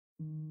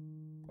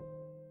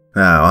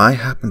Now, I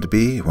happen to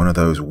be one of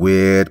those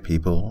weird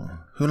people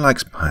who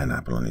likes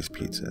pineapple on his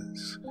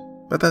pizzas,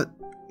 but that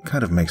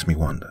kind of makes me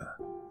wonder,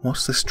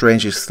 what's the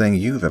strangest thing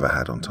you've ever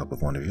had on top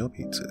of one of your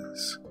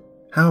pizzas?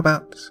 How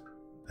about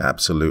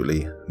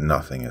absolutely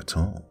nothing at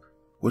all?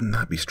 Wouldn't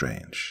that be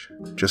strange?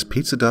 Just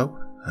pizza dough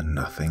and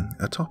nothing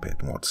atop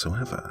it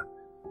whatsoever.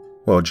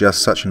 Well,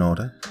 just such an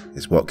order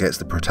is what gets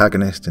the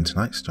protagonist in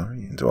tonight's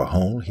story into a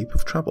whole heap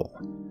of trouble.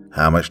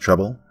 How much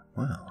trouble?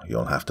 Well,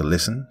 you'll have to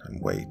listen and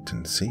wait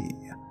and see.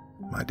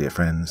 My dear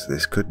friends,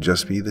 this could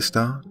just be the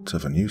start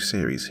of a new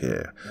series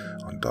here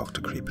on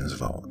Dr. Creepen's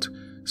Vault.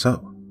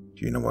 So,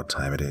 do you know what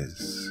time it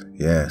is?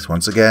 Yes,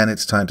 once again,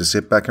 it's time to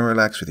sit back and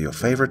relax with your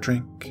favorite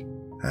drink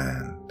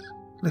and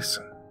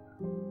listen.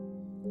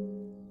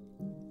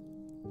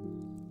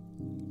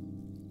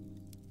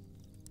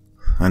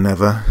 I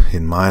never,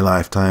 in my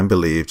lifetime,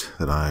 believed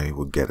that I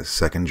would get a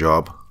second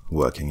job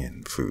working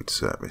in food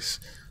service.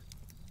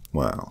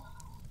 Well,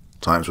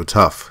 times were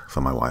tough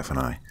for my wife and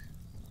I.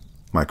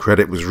 My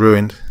credit was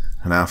ruined,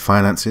 and our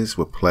finances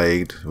were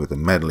plagued with a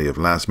medley of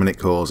last-minute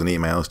calls and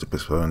emails to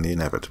postpone the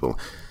inevitable,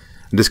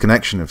 a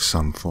disconnection of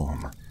some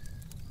form.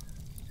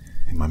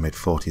 In my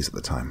mid-40s at the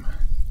time,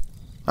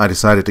 I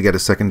decided to get a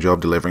second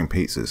job delivering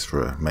pizzas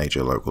for a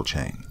major local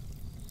chain.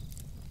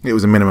 It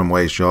was a minimum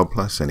wage job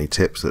plus any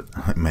tips that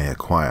I may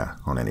acquire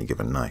on any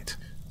given night.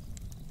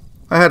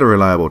 I had a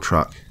reliable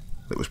truck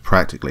that was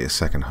practically a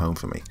second home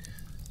for me.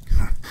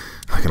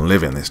 I can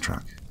live in this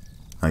truck,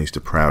 I used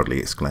to proudly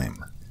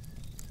exclaim.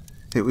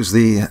 It was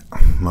the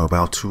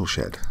mobile tool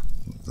shed,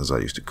 as I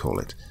used to call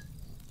it.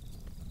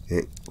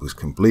 It was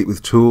complete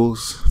with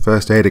tools,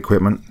 first aid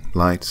equipment,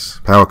 lights,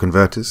 power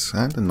converters,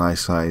 and a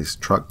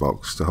nice-sized truck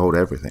box to hold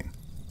everything.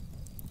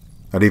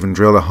 I'd even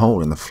drilled a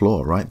hole in the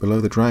floor right below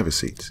the driver's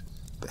seat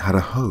that had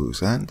a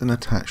hose and an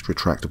attached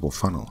retractable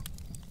funnel.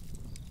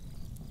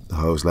 The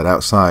hose led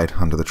outside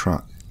under the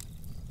truck.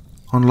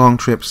 On long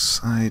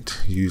trips, I'd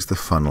use the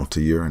funnel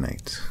to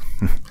urinate.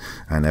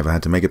 I never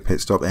had to make a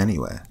pit stop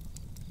anywhere.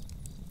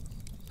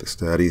 The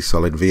sturdy,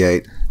 solid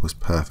V8 was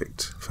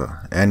perfect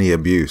for any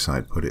abuse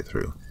I'd put it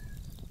through.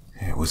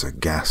 It was a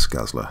gas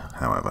guzzler,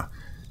 however.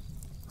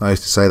 I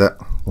used to say that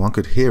one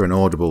could hear an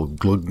audible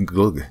glug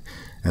glug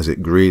as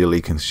it greedily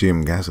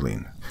consumed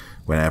gasoline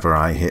whenever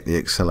I hit the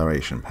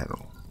acceleration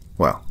pedal.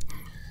 Well,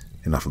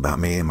 enough about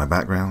me and my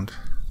background.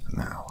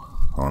 Now,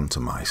 on to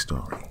my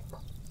story.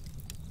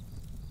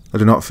 I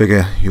do not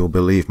figure you'll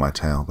believe my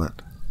tale,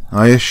 but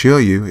I assure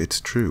you it's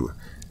true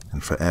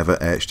and forever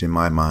etched in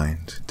my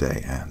mind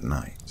day and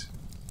night.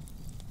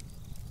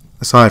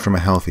 Aside from a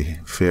healthy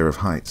fear of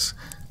heights,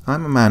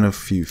 I'm a man of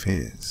few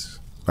fears.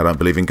 I don't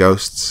believe in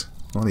ghosts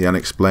or the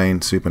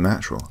unexplained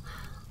supernatural.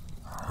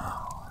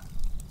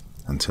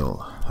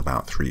 Until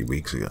about 3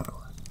 weeks ago.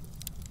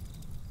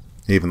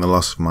 Even the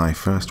loss of my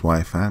first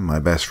wife and my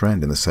best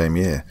friend in the same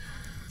year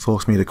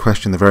forced me to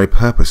question the very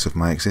purpose of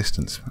my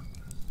existence.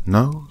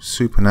 No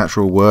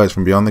supernatural words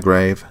from beyond the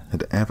grave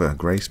had ever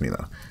graced me,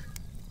 though.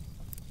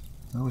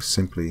 I was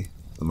simply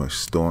the most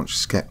staunch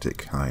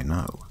skeptic I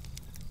know.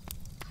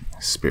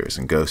 Spirits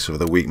and ghosts are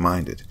the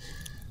weak-minded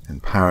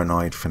and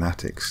paranoid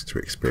fanatics to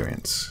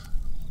experience,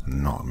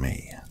 not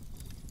me.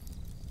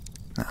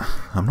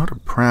 I'm not a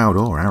proud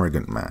or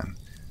arrogant man,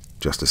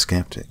 just a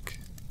skeptic.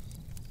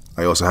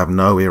 I also have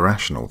no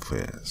irrational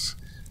fears.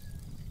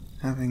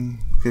 Having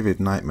vivid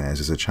nightmares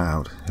as a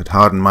child had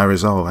hardened my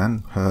resolve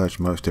and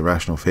purged most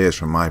irrational fears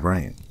from my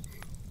brain.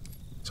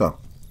 So,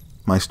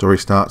 my story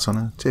starts on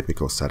a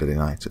typical Saturday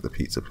night at the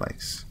pizza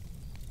place,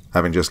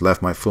 having just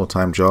left my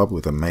full-time job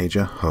with a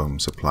major home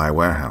supply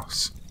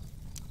warehouse.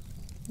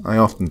 I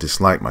often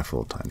disliked my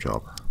full-time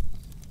job,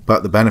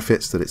 but the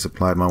benefits that it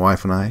supplied my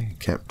wife and I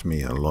kept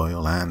me a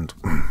loyal and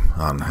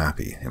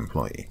unhappy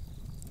employee.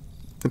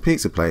 The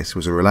pizza place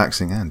was a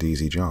relaxing and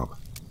easy job.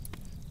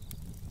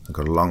 I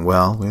got along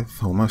well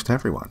with almost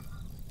everyone.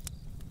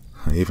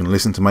 I even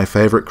listened to my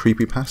favorite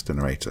creepypasta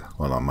narrator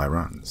while on my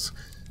runs.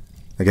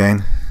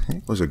 Again,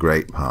 it was a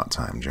great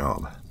part-time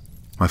job.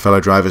 My fellow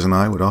drivers and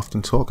I would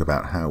often talk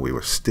about how we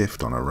were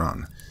stiffed on a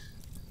run.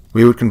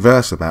 We would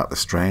converse about the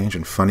strange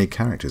and funny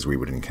characters we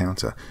would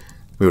encounter.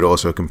 We would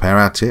also compare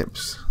our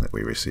tips that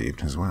we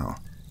received as well.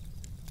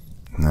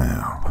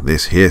 Now,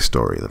 this here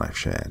story that I've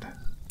shared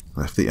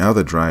left the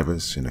other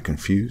drivers in a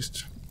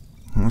confused,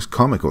 almost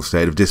comical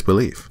state of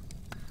disbelief.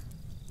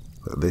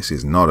 But this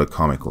is not a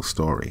comical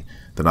story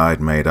that I'd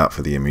made up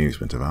for the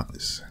amusement of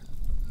others.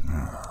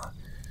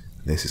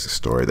 This is a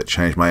story that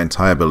changed my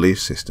entire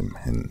belief system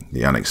in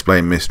the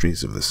unexplained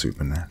mysteries of the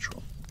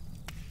supernatural.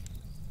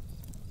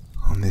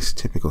 On this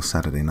typical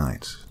Saturday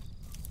night,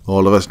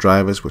 all of us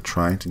drivers were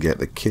trying to get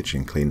the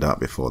kitchen cleaned up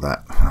before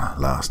that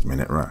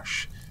last-minute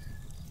rush.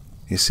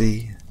 You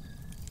see,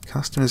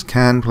 customers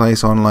can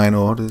place online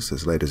orders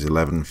as late as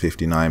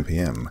 11:59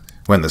 p.m.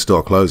 when the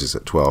store closes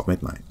at 12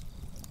 midnight.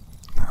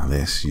 Now,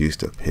 this used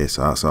to piss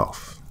us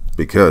off,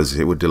 because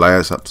it would delay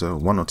us up to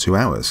 1 or 2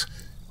 hours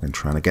when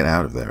trying to get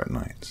out of there at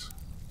night.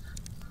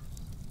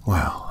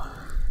 Well,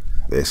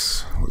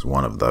 this was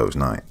one of those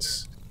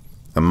nights,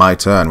 and my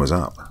turn was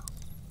up.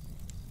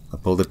 I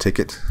pulled the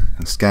ticket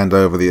and scanned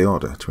over the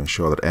order to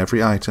ensure that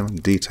every item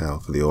and detail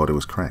for the order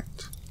was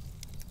correct.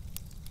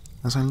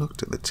 As I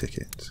looked at the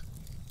ticket,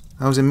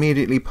 I was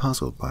immediately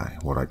puzzled by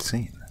what I'd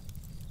seen.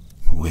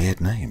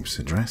 Weird names,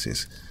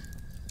 addresses,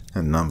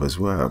 and numbers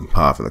were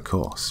par for the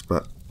course,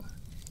 but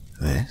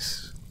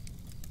this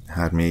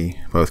had me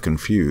both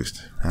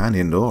confused and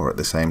in awe at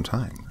the same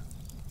time.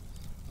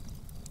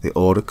 The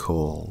order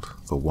called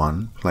for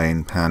one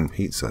plain pan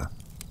pizza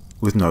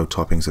with no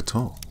toppings at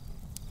all.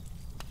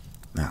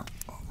 Now,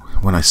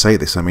 when I say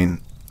this, I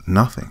mean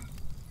nothing.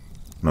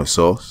 No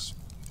sauce,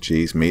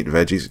 cheese, meat,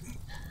 veggies,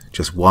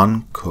 just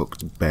one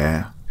cooked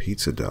bare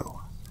pizza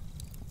dough.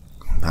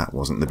 That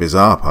wasn't the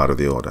bizarre part of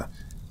the order.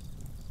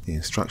 The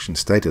instructions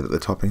stated that the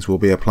toppings will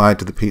be applied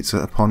to the pizza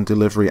upon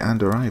delivery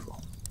and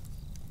arrival.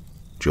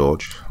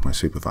 George, my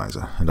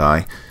supervisor, and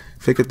I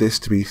figured this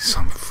to be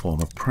some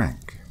form of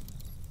prank.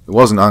 It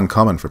wasn't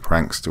uncommon for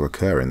pranks to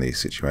occur in these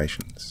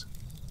situations.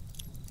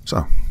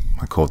 So,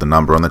 I called the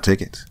number on the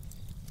ticket,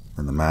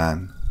 and the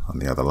man on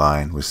the other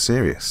line was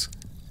serious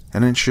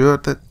and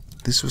ensured that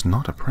this was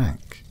not a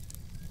prank,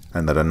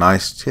 and that a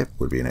nice tip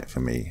would be in it for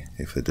me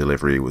if the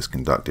delivery was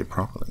conducted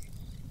properly.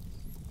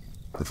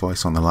 The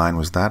voice on the line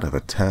was that of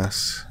a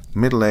terse,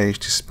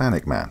 middle-aged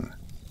Hispanic man,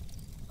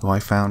 who I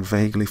found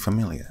vaguely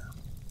familiar.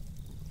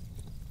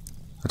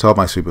 I told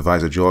my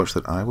supervisor, George,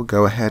 that I would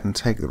go ahead and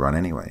take the run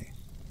anyway.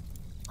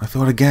 I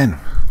thought again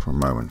for a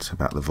moment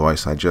about the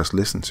voice I just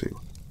listened to,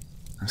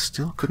 and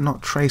still could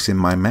not trace in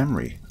my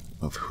memory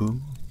of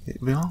whom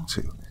it belonged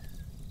to.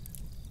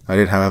 I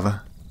did,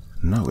 however,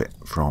 know it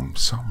from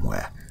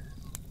somewhere.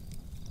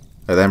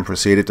 I then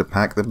proceeded to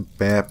pack the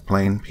bare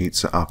plain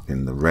pizza up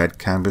in the red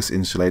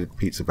canvas-insulated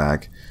pizza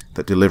bag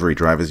that delivery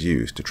drivers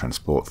use to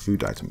transport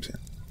food items in.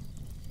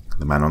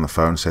 The man on the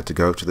phone said to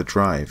go to the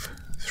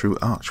drive-through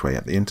archway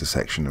at the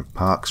intersection of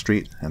Park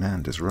Street and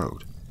Anders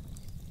Road.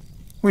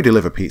 We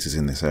deliver pizzas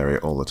in this area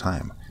all the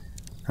time,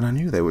 and I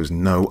knew there was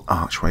no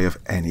archway of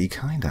any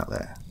kind out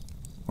there.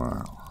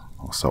 Well,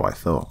 or so I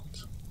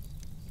thought.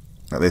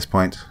 At this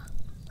point,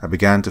 I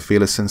began to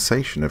feel a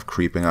sensation of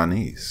creeping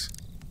unease,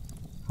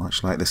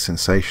 much like the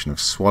sensation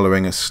of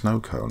swallowing a snow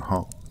cone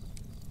whole.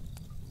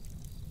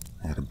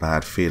 I had a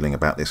bad feeling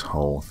about this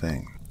whole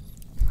thing.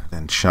 I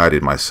then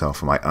chided myself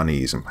for my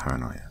unease and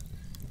paranoia.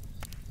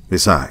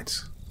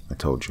 Besides, I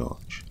told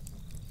George,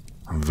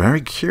 I'm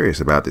very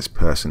curious about this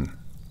person,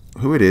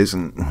 who it is,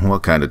 and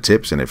what kind of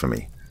tip's in it for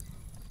me.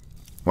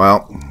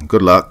 Well,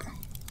 good luck,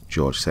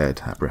 George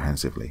said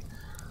apprehensively.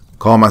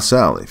 Call my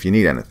cell if you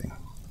need anything.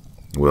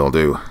 Will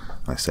do,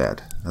 I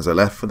said, as I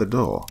left for the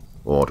door,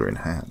 order in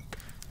hand.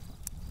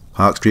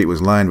 Park Street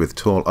was lined with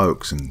tall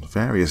oaks and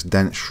various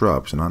dense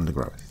shrubs and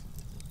undergrowth.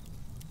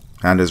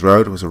 Anders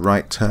Road was a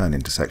right turn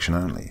intersection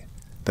only,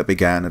 that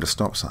began at a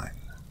stop sign.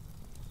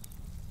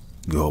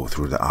 Go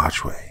through the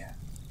archway,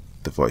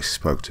 the voice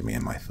spoke to me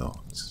in my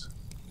thoughts.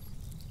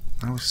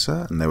 I was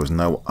certain there was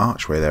no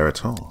archway there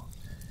at all,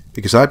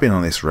 because I'd been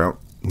on this route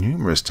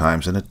numerous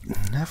times and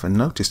had never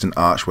noticed an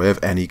archway of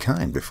any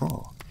kind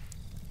before.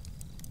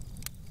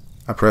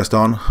 I pressed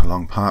on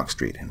along Park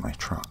Street in my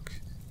truck,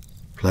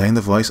 playing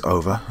the voice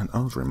over and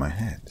over in my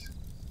head.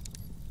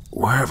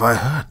 Where have I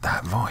heard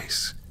that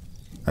voice?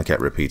 I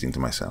kept repeating to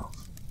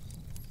myself.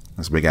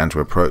 As I began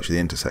to approach the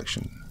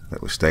intersection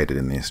that was stated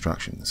in the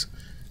instructions,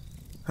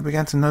 I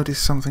began to notice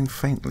something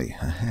faintly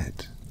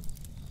ahead.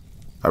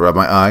 I rubbed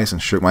my eyes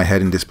and shook my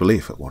head in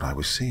disbelief at what I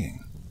was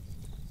seeing.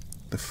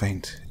 The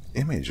faint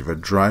image of a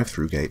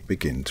drive-through gate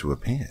began to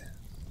appear.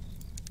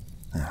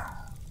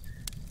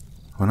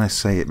 When I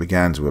say it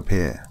began to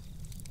appear,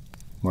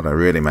 what I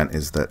really meant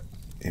is that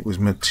it was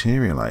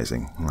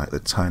materializing like the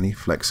tiny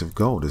flecks of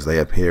gold as they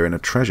appear in a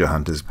treasure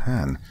hunter's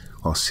pan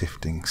while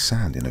sifting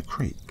sand in a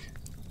creek.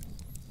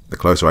 The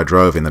closer I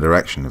drove in the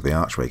direction of the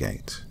archway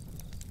gate,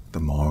 the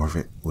more of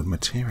it would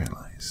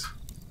materialize.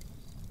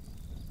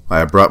 I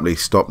abruptly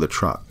stopped the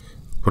truck,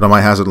 put on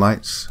my hazard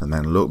lights, and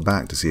then looked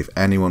back to see if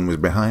anyone was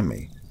behind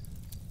me.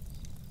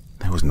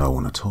 There was no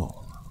one at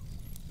all.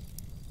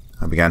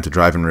 I began to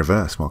drive in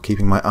reverse while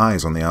keeping my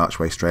eyes on the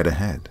archway straight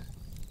ahead.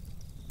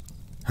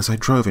 As I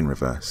drove in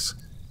reverse,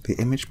 the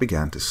image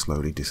began to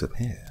slowly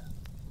disappear.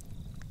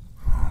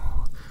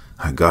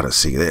 I gotta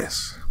see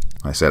this,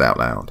 I said out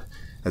loud,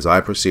 as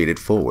I proceeded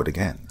forward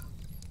again.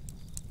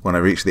 When I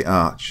reached the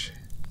arch,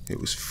 it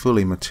was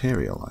fully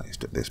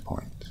materialized at this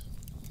point.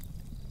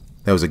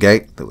 There was a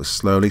gate that was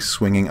slowly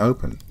swinging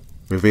open,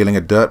 revealing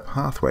a dirt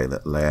pathway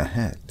that lay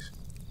ahead.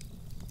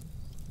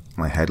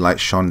 My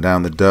headlights shone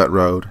down the dirt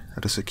road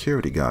at a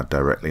security guard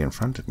directly in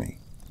front of me.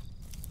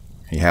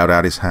 He held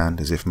out his hand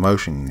as if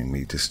motioning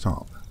me to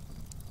stop.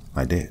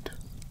 I did.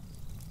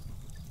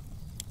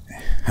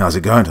 How's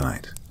it going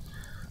tonight?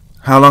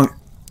 How long...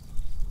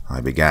 I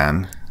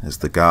began, as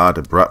the guard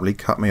abruptly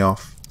cut me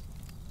off.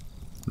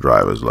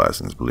 Driver's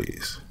license,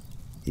 please,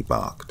 he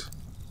barked.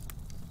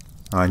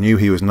 I knew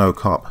he was no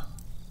cop,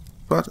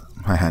 but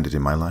I handed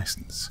him my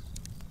license.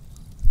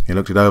 He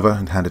looked it over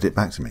and handed it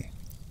back to me.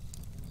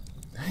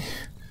 Hey,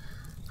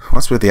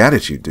 what's with the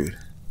attitude, dude?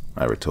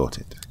 I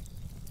retorted.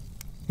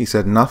 He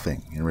said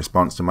nothing in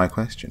response to my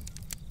question.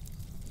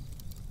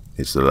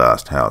 "It's the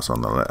last house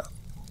on the left.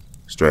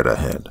 Straight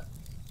ahead,"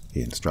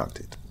 he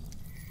instructed.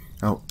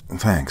 "Oh,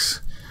 thanks.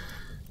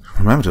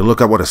 Remember to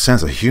look up what a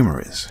sense of humor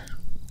is,"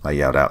 I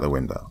yelled out the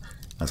window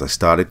as I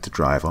started to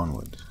drive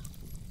onward.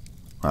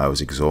 I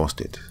was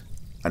exhausted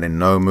and in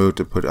no mood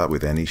to put up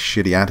with any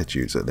shitty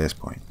attitudes at this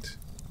point,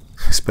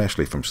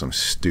 especially from some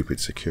stupid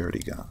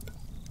security guard.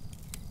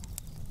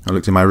 I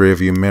looked in my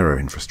rearview mirror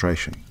in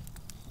frustration,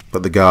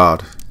 but the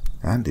guard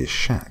and his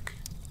shack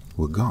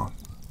were gone.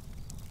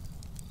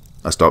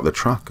 I stopped the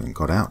truck and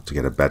got out to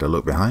get a better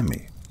look behind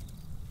me.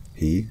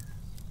 He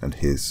and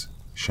his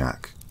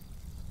shack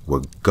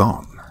were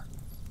gone.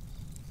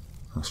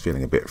 I was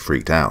feeling a bit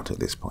freaked out at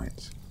this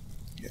point.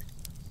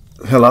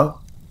 "Hello?"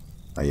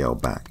 I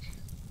yelled back.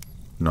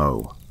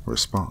 No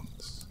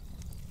response.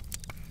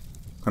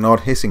 An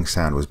odd hissing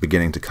sound was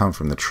beginning to come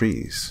from the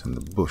trees and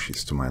the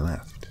bushes to my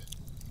left.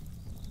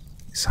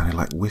 It sounded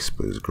like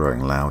whispers growing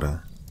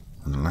louder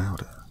and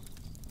louder.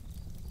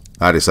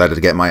 I decided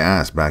to get my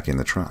ass back in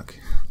the truck.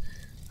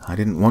 I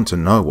didn't want to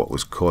know what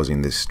was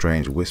causing this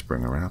strange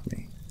whispering around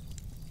me.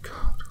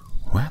 God,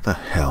 where the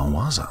hell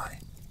was I?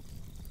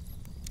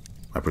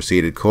 I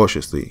proceeded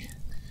cautiously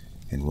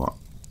in what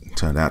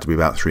turned out to be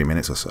about 3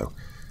 minutes or so,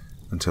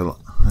 until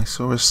I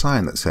saw a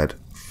sign that said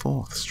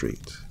 4th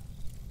Street.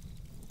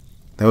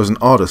 There was an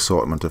odd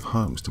assortment of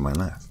homes to my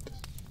left.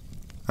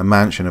 A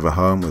mansion of a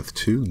home with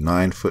 2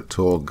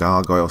 9-foot-tall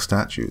gargoyle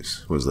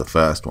statues was the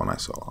first one I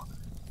saw.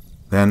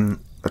 Then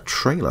a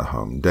trailer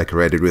home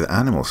decorated with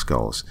animal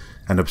skulls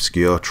and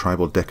obscure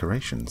tribal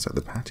decorations at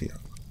the patio.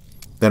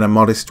 Then a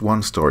modest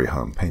 1-story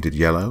home painted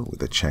yellow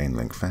with a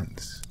chain-link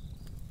fence.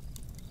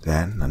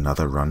 Then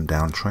another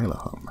run-down trailer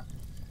home,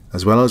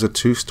 as well as a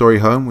 2-story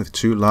home with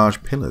 2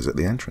 large pillars at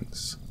the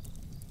entrance.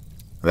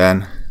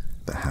 Then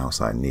the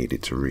house I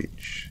needed to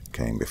reach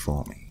came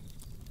before me.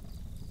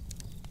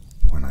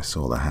 When I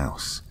saw the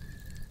house,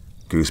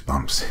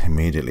 goosebumps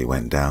immediately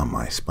went down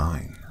my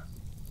spine.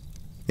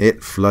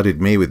 It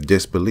flooded me with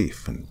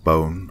disbelief and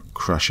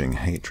bone-crushing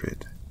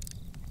hatred.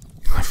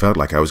 I felt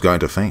like I was going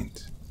to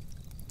faint.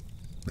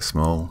 The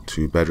small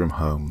 2-bedroom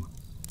home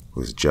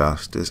was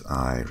just as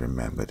I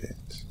remembered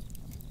it.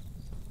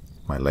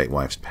 My late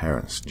wife's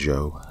parents,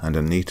 Joe and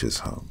Anita's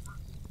home.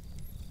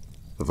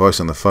 The voice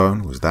on the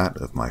phone was that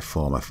of my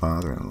former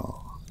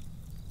father-in-law.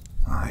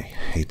 I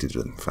hated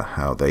them for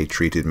how they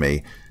treated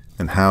me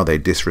and how they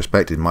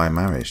disrespected my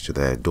marriage to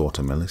their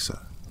daughter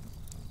Melissa.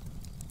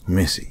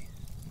 Missy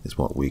is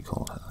what we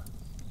called her.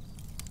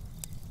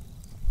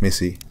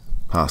 Missy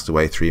passed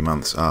away 3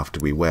 months after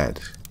we wed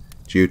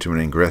due to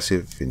an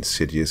aggressive,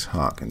 insidious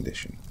heart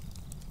condition.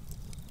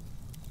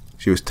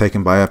 She was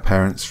taken by her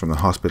parents from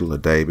the hospital a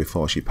day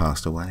before she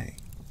passed away.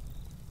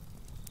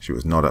 She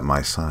was not at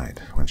my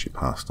side when she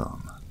passed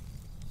on.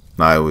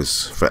 I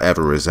was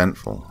forever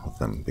resentful of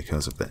them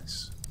because of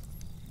this.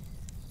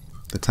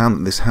 The town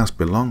that this house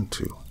belonged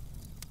to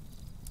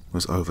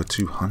was over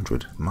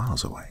 200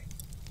 miles away,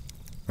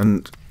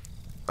 and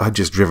I'd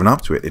just driven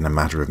up to it in a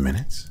matter of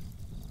minutes.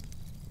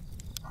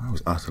 I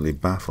was utterly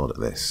baffled at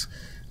this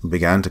and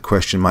began to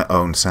question my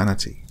own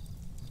sanity.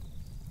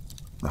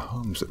 The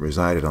homes that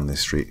resided on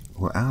this street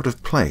were out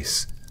of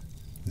place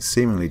and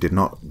seemingly did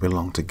not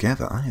belong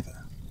together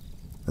either,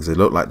 as they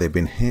looked like they'd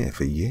been here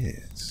for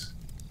years.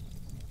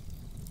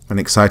 An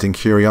exciting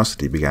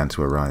curiosity began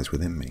to arise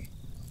within me.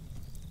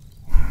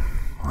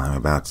 I'm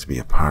about to be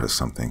a part of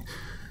something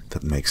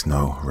that makes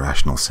no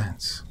rational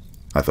sense,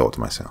 I thought to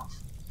myself.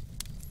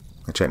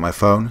 I checked my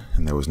phone,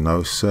 and there was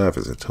no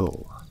service at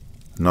all.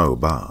 No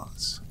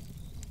bars.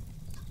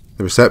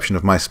 The reception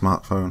of my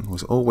smartphone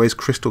was always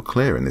crystal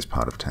clear in this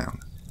part of town.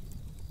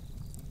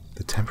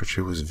 The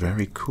temperature was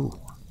very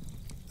cool,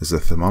 as the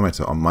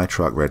thermometer on my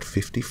truck read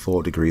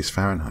 54 degrees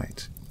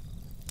Fahrenheit.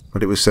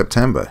 But it was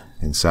September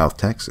in South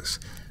Texas,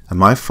 and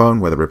my phone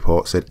weather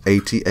report said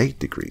 88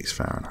 degrees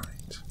Fahrenheit.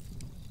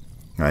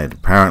 I had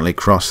apparently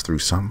crossed through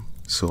some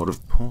sort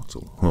of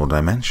portal or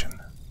dimension.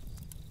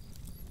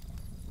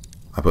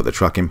 I put the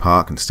truck in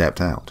park and stepped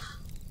out,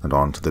 and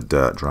onto the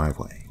dirt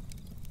driveway.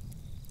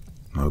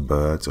 No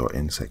birds or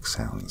insect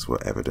sounds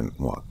were evident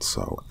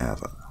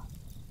whatsoever.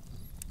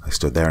 I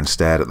stood there and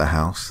stared at the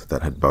house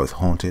that had both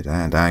haunted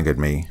and angered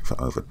me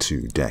for over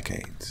 2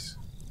 decades.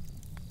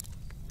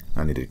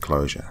 I needed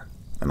closure,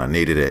 and I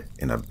needed it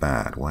in a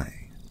bad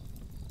way.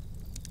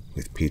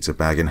 With pizza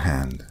bag in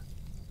hand,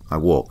 I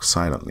walked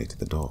silently to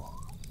the door.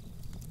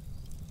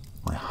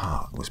 My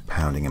heart was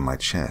pounding in my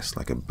chest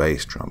like a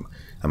bass drum,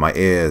 and my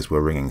ears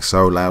were ringing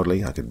so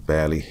loudly I could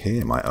barely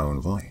hear my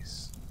own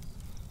voice.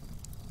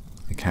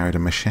 I carried a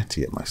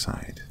machete at my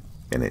side,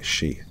 in its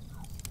sheath.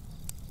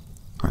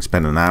 I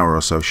spent an hour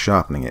or so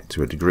sharpening it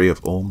to a degree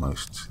of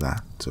almost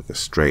that of a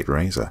straight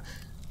razor.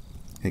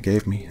 It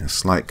gave me a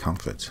slight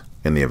comfort,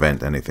 in the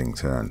event anything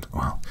turned,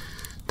 well,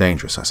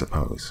 dangerous, I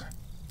suppose.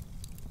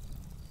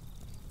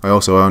 I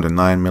also owned a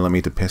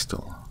 9mm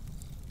pistol,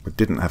 but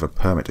didn't have a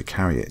permit to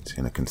carry it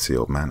in a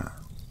concealed manner.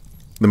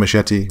 The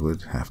machete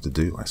would have to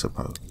do, I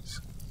suppose.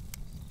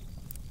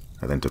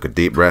 I then took a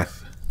deep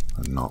breath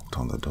and knocked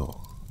on the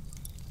door.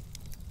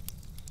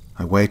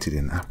 I waited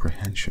in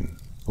apprehension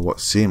for what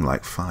seemed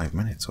like 5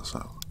 minutes or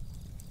so.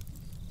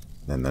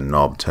 Then the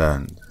knob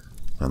turned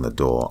and the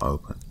door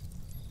opened.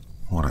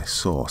 What I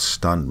saw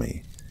stunned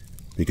me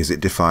because it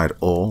defied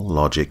all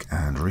logic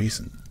and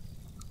reason.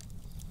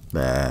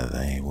 There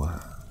they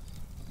were,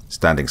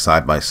 standing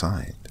side by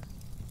side.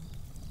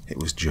 It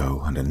was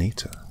Joe and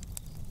Anita,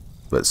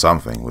 but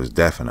something was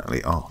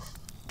definitely off.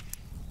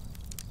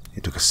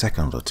 It took a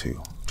second or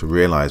two to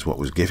realize what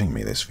was giving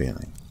me this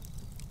feeling.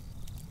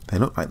 They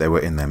looked like they were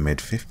in their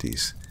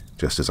mid-50s,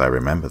 just as I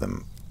remember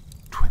them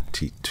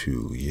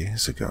 22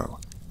 years ago.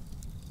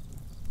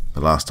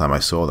 The last time I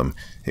saw them,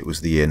 it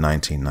was the year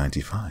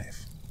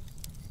 1995.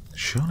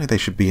 Surely they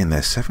should be in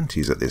their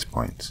 70s at this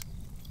point,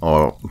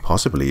 or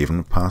possibly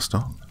even passed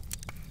on.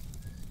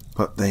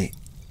 But they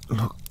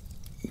look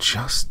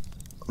just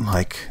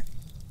like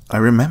I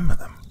remember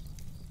them.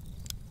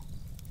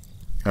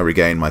 I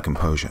regained my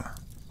composure.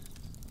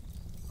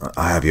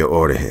 I have your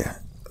order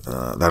here.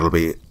 That'll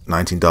be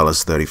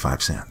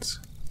 $19.35.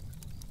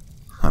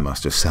 I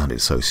must have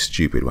sounded so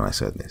stupid when I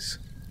said this.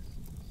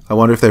 I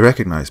wonder if they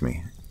recognized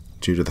me,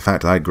 due to the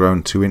fact I'd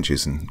grown 2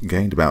 inches and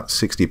gained about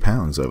 60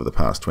 pounds over the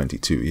past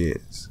 22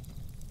 years.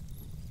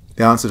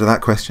 The answer to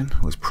that question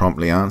was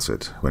promptly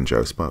answered when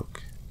Joe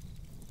spoke.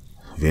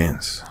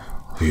 Vince,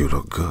 you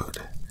look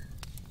good.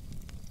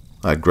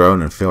 I'd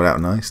grown and filled out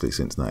nicely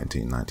since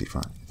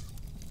 1995.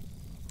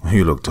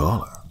 You look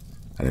taller,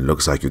 and it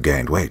looks like you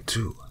gained weight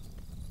too.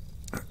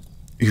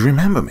 You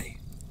remember me?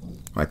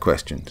 I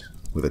questioned,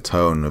 with a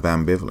tone of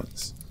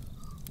ambivalence.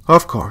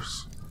 Of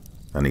course,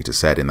 Anita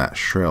said in that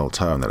shrill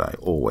tone that I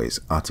always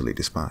utterly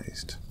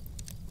despised.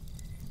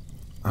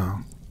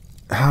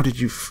 How did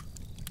you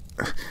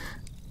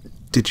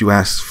Did you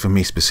ask for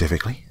me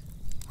specifically?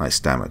 I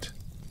stammered.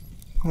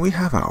 We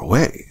have our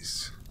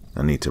ways,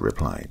 Anita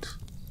replied.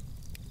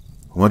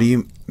 What do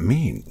you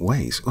mean,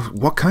 ways?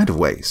 What kind of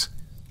ways?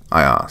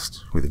 I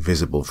asked, with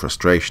visible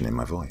frustration in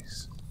my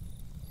voice.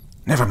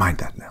 Never mind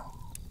that now,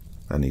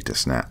 Anita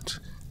snapped.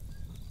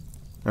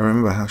 I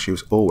remember how she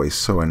was always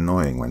so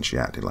annoying when she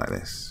acted like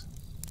this.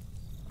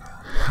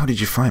 How did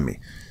you find me?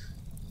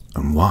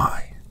 And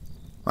why?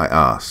 I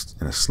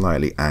asked in a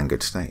slightly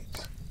angered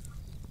state.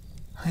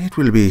 It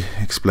will be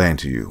explained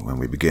to you when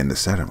we begin the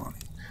ceremony.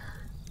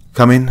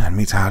 Come in and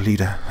meet our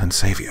leader and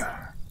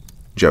savior,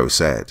 Joe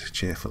said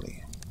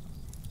cheerfully.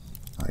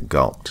 I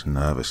gulped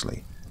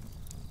nervously.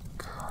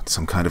 God,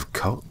 some kind of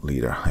cult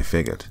leader, I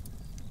figured.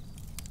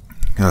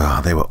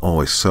 They were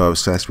always so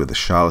obsessed with the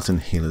charlatan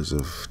healers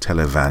of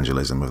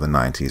televangelism of the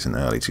 90s and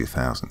early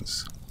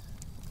 2000s.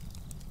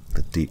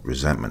 The deep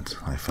resentment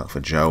I felt for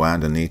Joe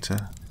and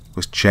Anita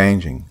was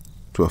changing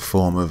to a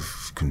form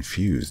of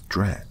confused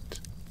dread.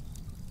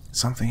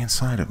 Something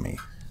inside of me,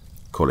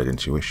 call it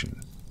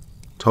intuition,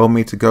 told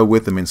me to go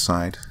with them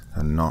inside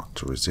and not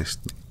to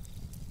resist them.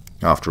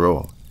 After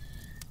all,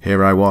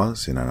 here I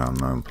was in an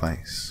unknown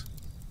place,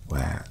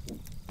 where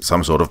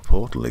some sort of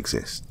portal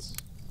exists.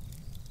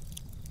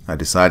 I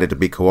decided to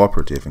be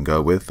cooperative and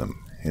go with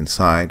them,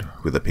 inside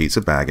with a pizza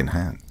bag in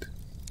hand.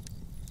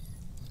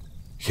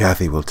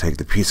 Kathy will take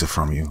the pizza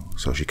from you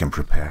so she can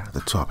prepare the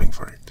topping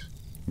for it,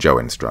 Joe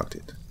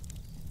instructed.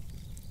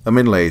 A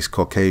middle-aged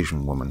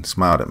Caucasian woman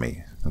smiled at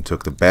me and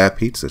took the bare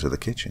pizza to the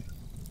kitchen.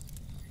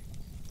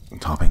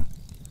 Topping?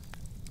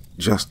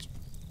 Just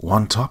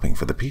one topping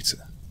for the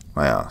pizza?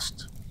 I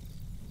asked.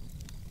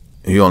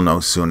 You'll know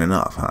soon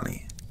enough,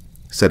 honey,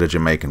 said a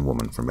Jamaican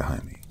woman from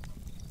behind me.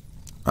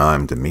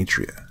 I'm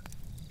Demetria,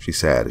 she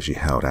said as she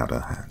held out her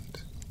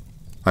hand.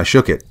 I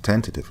shook it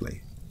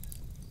tentatively.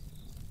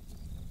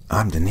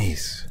 I'm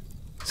Denise,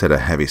 said a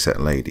heavy-set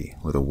lady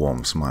with a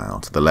warm smile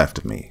to the left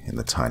of me in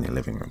the tiny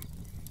living room.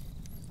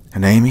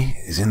 And Amy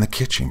is in the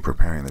kitchen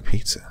preparing the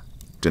pizza,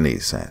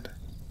 Denise said.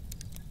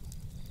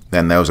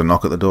 Then there was a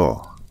knock at the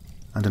door,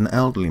 and an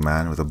elderly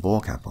man with a ball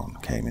cap on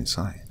came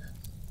inside.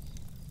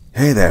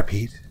 Hey there,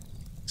 Pete,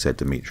 said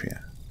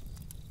Demetria.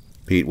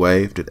 Pete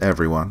waved at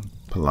everyone,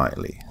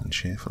 politely and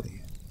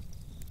cheerfully.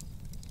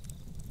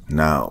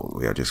 Now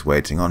we are just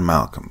waiting on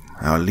Malcolm,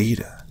 our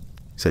leader,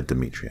 said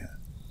Demetria.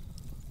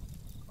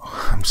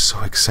 Oh, I'm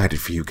so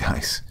excited for you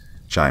guys,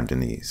 chimed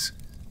Denise,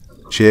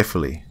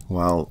 cheerfully,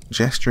 while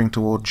gesturing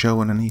toward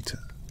Joe and Anita.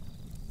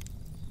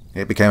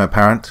 It became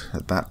apparent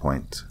at that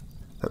point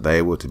that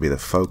they were to be the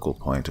focal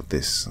point of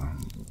this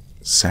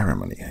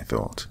ceremony, I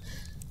thought.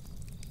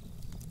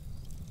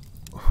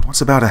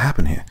 What's about to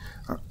happen here?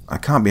 I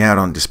can't be out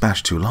on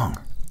dispatch too long,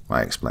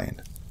 I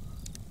explained.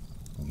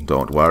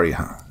 Don't worry,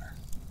 hon,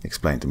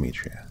 explained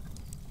Demetria.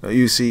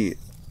 You see,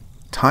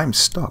 time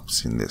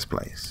stops in this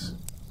place.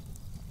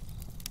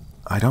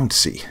 I don't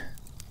see,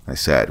 I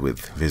said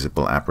with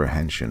visible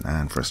apprehension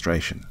and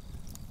frustration.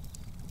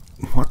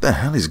 What the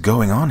hell is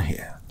going on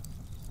here?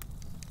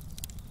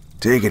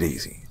 Take it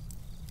easy.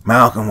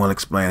 Malcolm will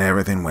explain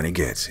everything when he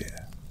gets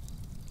here,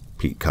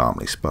 Pete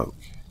calmly spoke,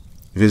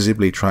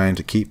 visibly trying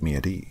to keep me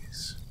at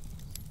ease.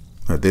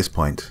 At this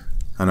point,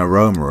 an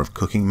aroma of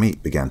cooking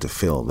meat began to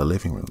fill the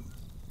living room.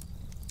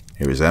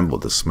 It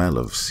resembled the smell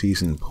of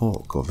seasoned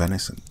pork or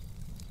venison.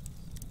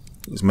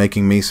 It was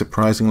making me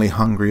surprisingly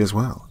hungry as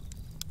well.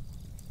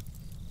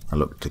 I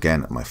looked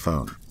again at my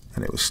phone,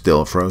 and it was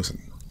still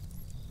frozen.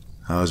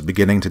 I was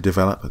beginning to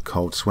develop a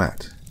cold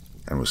sweat,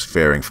 and was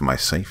fearing for my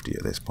safety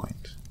at this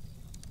point.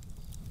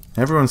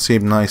 Everyone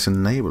seemed nice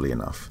and neighborly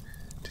enough,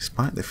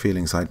 despite the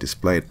feelings I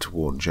displayed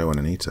toward Joe and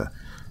Anita,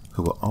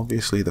 who were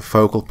obviously the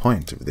focal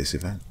point of this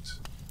event.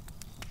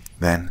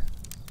 Then,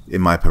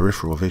 in my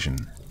peripheral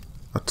vision,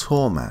 a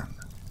tall man,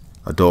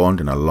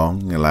 adorned in a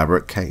long,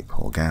 elaborate cape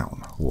or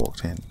gown,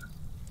 walked in.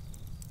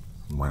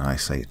 When I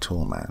say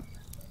tall man,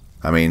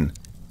 I mean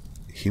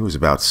he was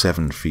about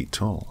 7 feet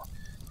tall,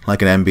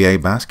 like an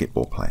NBA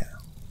basketball player.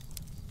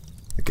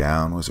 The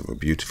gown was of a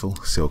beautiful,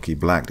 silky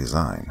black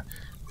design,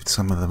 with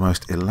some of the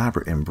most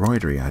elaborate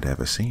embroidery I'd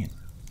ever seen.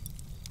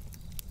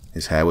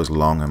 His hair was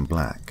long and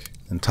black,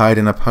 and tied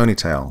in a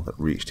ponytail that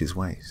reached his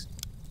waist.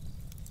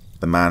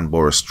 The man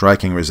bore a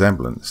striking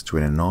resemblance to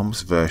an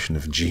enormous version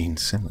of Gene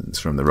Simmons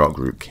from the rock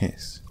group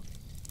Kiss.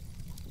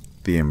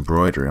 The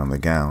embroidery on the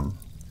gown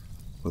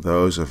were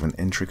those of an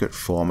intricate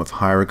form of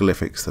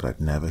hieroglyphics that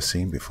I'd never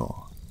seen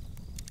before.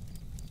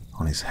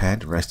 On his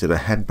head rested a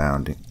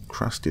headband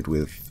encrusted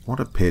with what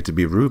appeared to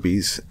be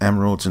rubies,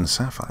 emeralds, and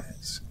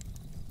sapphires.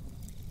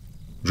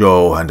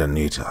 "Joe and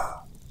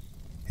Anita,"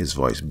 his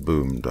voice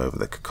boomed over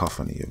the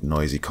cacophony of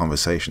noisy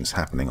conversations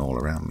happening all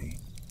around me.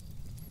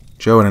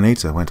 Joe and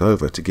Anita went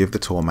over to give the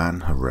tall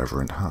man a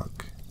reverent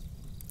hug.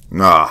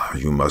 "Ah,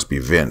 you must be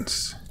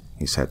Vince,"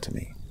 he said to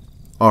me,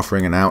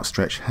 offering an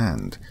outstretched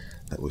hand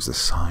that was the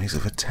size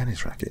of a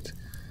tennis racket.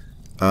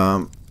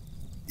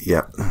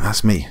 Yeah,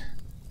 that's me,"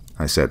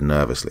 I said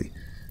nervously,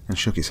 and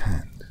shook his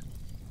hand.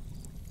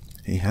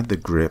 He had the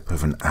grip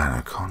of an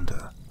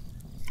anaconda.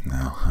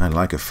 Now, I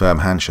like a firm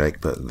handshake,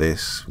 but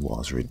this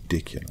was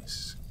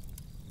ridiculous.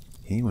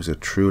 He was a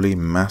truly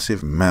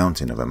massive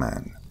mountain of a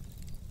man.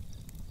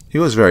 He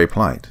was very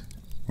polite,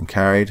 and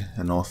carried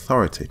an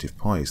authoritative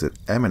poise that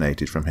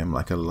emanated from him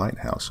like a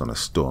lighthouse on a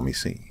stormy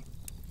sea.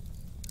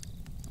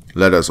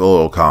 "Let us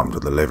all come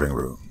to the living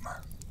room,"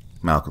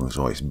 Malcolm's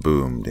voice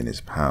boomed in his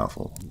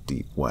powerful,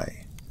 deep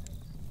way.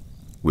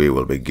 "We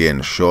will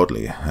begin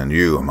shortly, and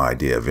you, my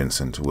dear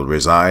Vincent, will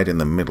reside in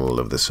the middle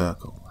of the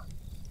circle,"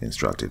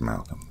 instructed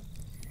Malcolm.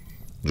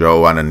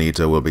 "Joe and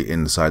Anita will be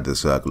inside the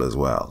circle as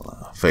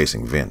well,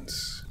 facing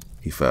Vince,"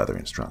 he further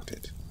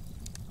instructed.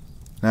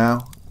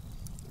 Now,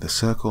 the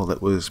circle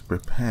that was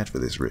prepared for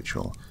this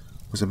ritual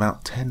was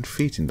about 10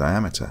 feet in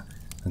diameter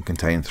and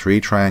contained 3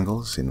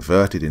 triangles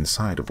inverted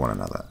inside of one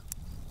another.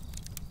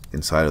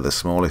 Inside of the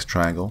smallest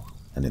triangle,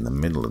 and in the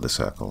middle of the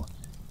circle,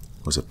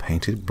 was a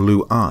painted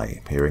blue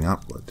eye peering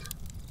upward.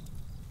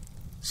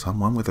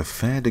 Someone with a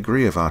fair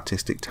degree of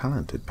artistic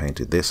talent had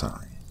painted this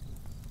eye.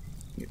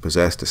 It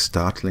possessed a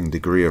startling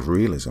degree of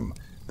realism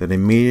that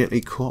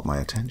immediately caught my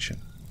attention.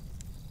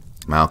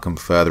 Malcolm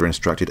further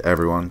instructed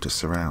everyone to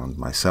surround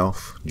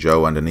myself,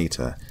 Joe, and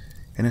Anita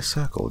in a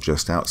circle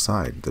just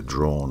outside the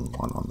drawn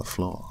one on the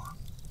floor.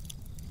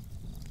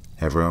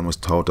 Everyone was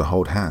told to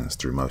hold hands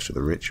through most of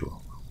the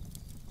ritual.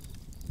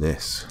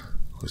 This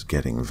was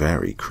getting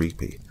very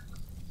creepy,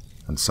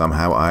 and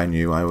somehow I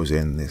knew I was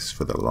in this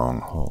for the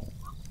long haul,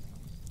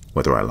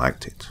 whether I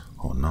liked it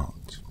or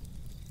not.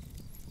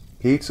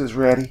 "Pizza's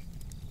ready,"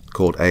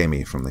 called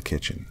Amy from the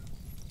kitchen.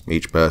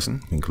 Each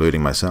person,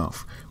 including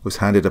myself, was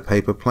handed a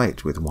paper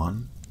plate with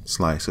 1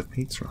 slice of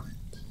pizza on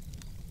it.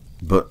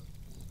 But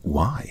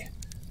why?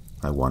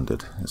 I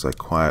wondered as I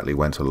quietly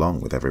went along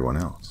with everyone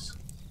else.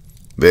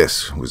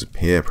 This was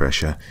peer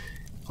pressure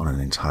on an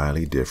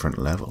entirely different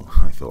level,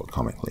 I thought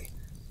comically.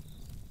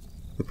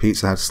 The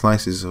pizza had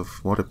slices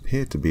of what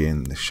appeared to be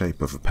in the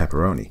shape of a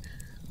pepperoni,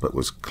 but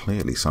was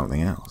clearly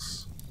something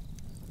else.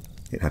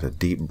 It had a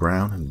deep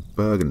brown and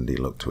burgundy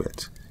look to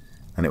it,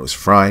 and it was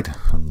fried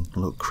and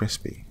looked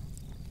crispy.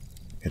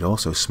 It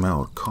also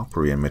smelled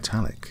coppery and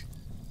metallic,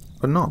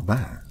 but not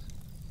bad.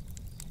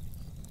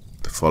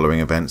 The following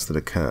events that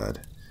occurred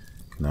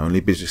can only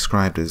be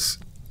described as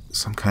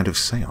some kind of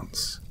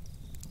seance,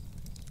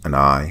 and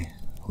I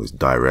was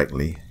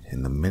directly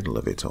in the middle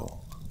of it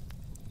all.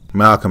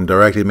 Malcolm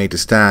directed me to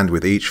stand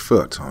with each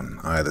foot on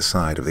either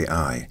side of the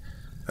eye,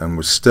 and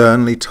was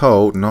sternly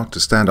told not to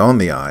stand on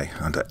the eye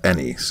under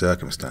any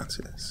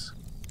circumstances.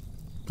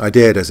 I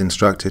did as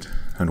instructed,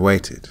 and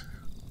waited.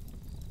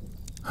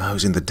 I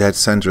was in the dead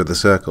center of the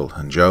circle,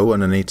 and Joe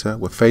and Anita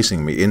were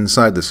facing me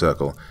inside the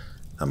circle,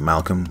 and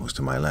Malcolm was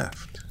to my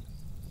left.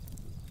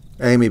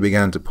 Amy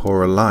began to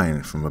pour a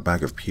line from a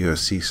bag of pure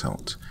sea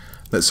salt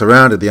that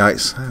surrounded the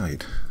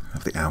outside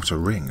of the outer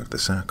ring of the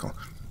circle.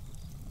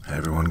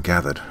 Everyone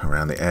gathered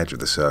around the edge of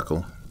the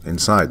circle,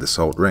 inside the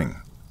salt ring.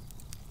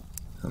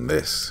 And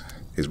this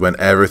is when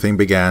everything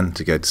began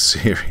to get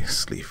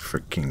seriously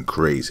freaking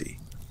crazy.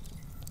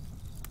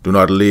 "Do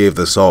not leave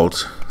the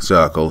salt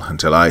circle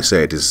until I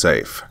say it is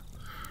safe.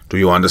 Do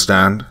you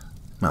understand?"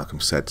 Malcolm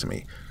said to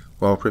me,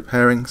 while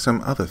preparing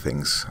some other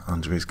things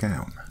under his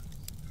gown.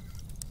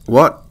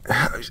 "What?"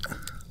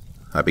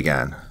 I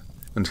began,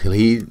 until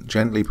he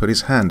gently put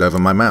his hand over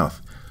my mouth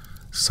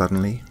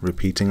suddenly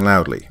repeating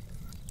loudly,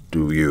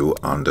 "Do you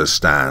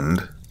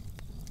understand?"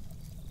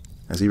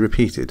 As he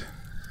repeated,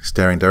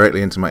 staring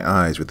directly into my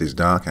eyes with his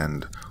dark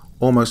and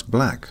almost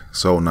black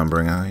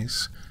soul-numbering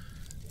eyes,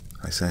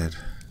 I said,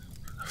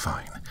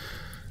 "Fine.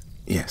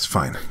 Yes,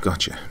 fine,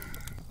 gotcha."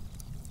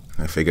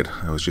 I figured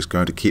I was just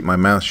going to keep my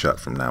mouth shut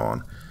from now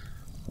on,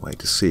 wait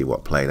to see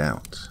what played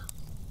out.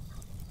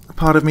 A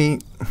part of me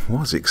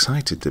was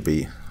excited to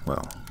be,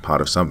 well,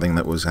 part of something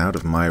that was out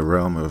of my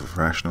realm of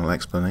rational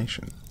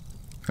explanation.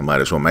 I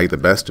might as well make the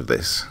best of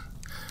this.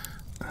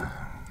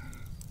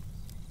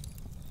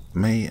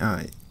 "May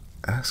I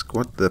ask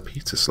what the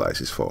pizza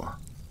slice is for?"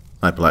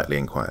 I politely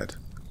inquired.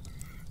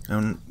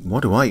 "And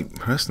what do I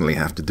personally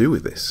have to do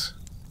with this?"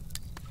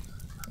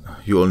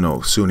 "You'll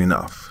know soon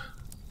enough,"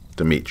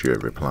 Demetria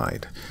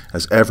replied,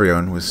 as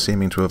everyone was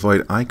seeming to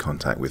avoid eye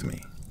contact with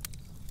me.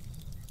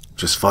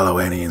 "Just follow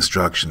any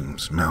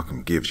instructions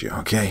Malcolm gives you,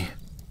 okay?"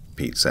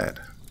 Pete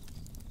said.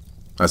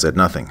 I said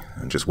nothing,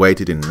 and just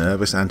waited in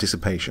nervous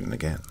anticipation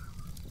again.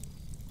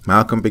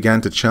 Malcolm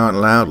began to chant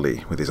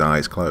loudly with his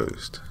eyes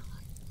closed.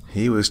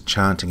 He was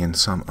chanting in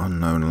some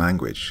unknown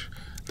language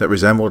that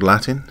resembled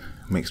Latin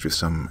mixed with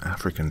some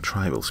African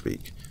tribal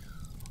speak,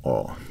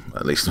 or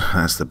at least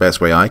that's the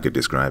best way I could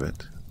describe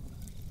it.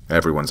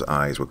 Everyone's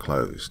eyes were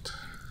closed,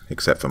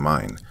 except for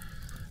mine,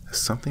 as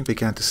something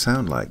began to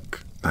sound like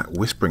that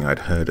whispering I'd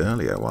heard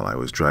earlier while I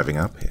was driving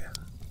up here.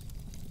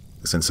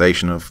 The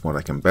sensation of what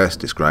I can best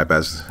describe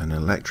as an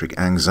electric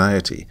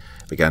anxiety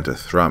began to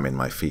thrum in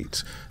my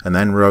feet, and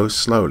then rose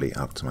slowly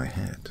up to my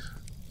head.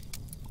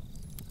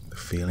 The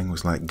feeling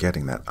was like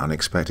getting that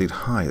unexpected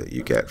high that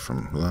you get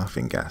from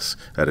laughing gas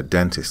at a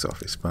dentist's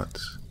office, but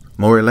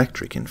more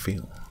electric in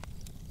feel.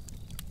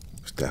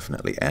 It was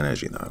definitely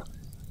energy, though.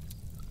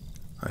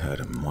 I heard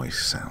a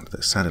moist sound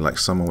that sounded like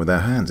someone with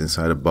their hands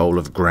inside a bowl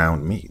of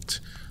ground meat,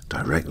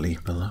 directly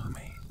below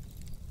me.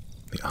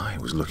 The eye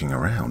was looking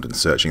around and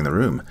searching the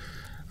room,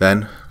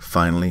 then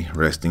finally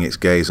resting its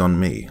gaze on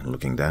me and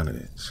looking down at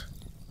it.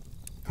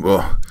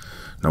 "Whoa,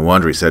 no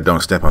wonder he said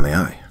don't step on the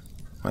eye,"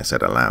 I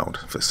said aloud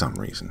for some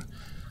reason,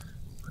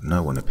 but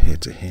no one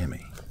appeared to hear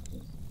me.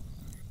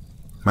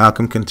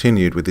 Malcolm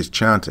continued with his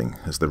chanting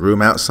as the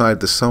room outside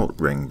the salt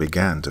ring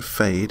began to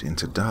fade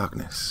into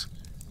darkness.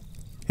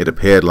 It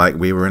appeared like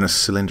we were in a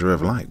cylinder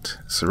of light,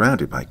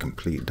 surrounded by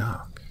complete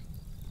dark.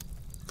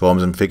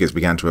 Forms and figures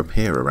began to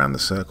appear around the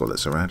circle that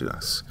surrounded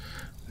us.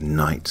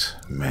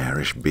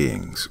 Nightmarish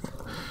beings,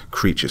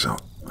 creatures,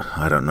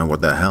 I don't know what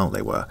the hell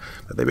they were,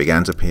 but they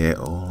began to appear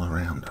all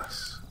around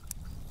us.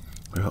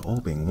 We were all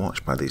being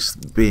watched by these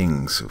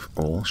beings of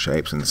all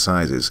shapes and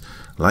sizes,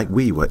 like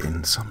we were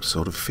in some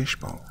sort of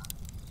fishbowl.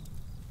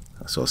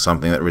 I saw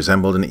something that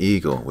resembled an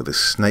eagle with a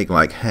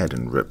snake-like head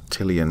and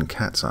reptilian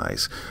cat's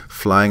eyes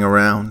flying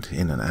around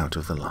in and out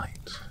of the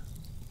light.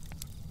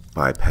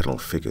 Bipedal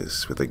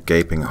figures with a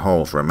gaping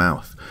hole for a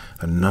mouth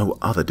and no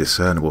other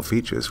discernible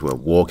features were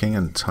walking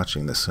and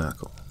touching the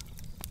circle.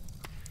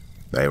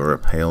 They were a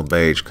pale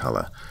beige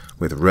color,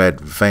 with red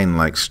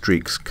vein-like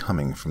streaks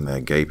coming from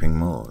their gaping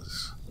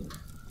maws.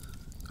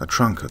 A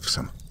trunk of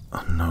some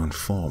unknown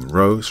form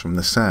rose from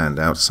the sand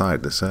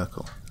outside the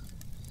circle.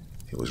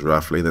 It was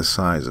roughly the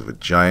size of a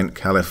giant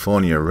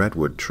California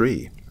redwood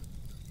tree.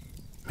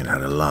 It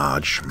had a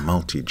large,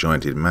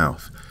 multi-jointed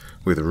mouth,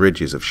 with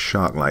ridges of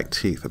shark-like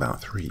teeth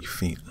about 3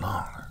 feet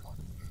long.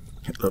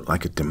 It looked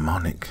like a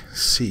demonic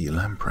sea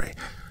lamprey.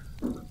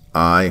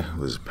 I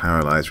was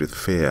paralyzed with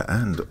fear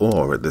and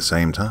awe at the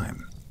same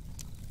time.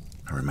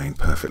 I remained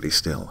perfectly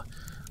still,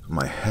 but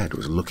my head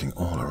was looking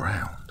all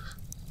around.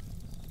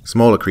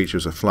 Smaller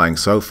creatures were flying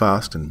so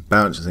fast and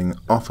bouncing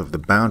off of the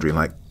boundary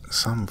like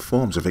some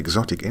forms of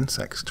exotic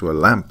insects to a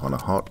lamp on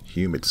a hot,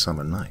 humid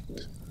summer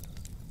night.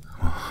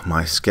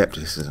 My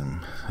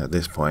skepticism at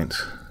this point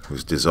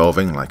was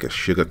dissolving like a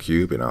sugar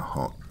cube in a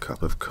hot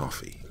cup of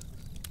coffee.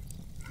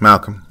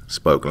 Malcolm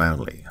spoke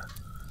loudly.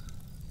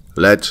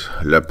 "Let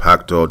le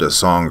pacto de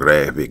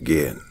sangre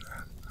begin."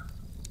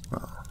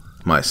 Well,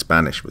 my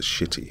Spanish was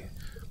shitty,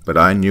 but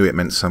I knew it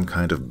meant some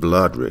kind of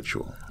blood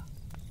ritual.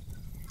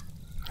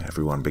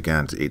 Everyone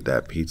began to eat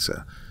their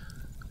pizza,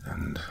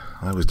 and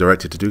I was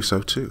directed to do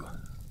so too.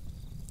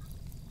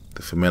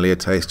 The familiar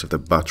taste of the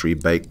buttery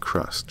baked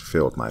crust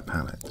filled my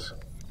palate,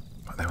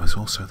 but there was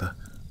also the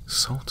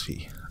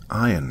salty,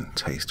 iron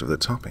taste of the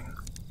topping.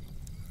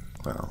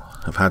 Well,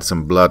 I've had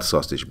some blood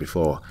sausage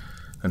before,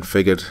 and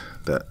figured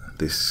that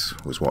this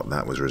was what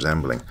that was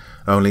resembling,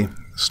 only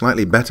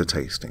slightly better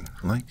tasting,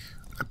 like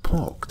a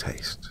pork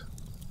taste.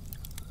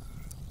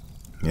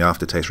 The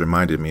aftertaste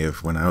reminded me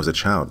of when I was a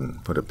child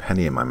and put a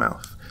penny in my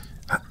mouth,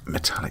 that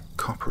metallic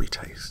coppery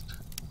taste.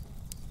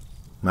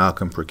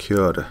 Malcolm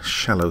procured a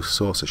shallow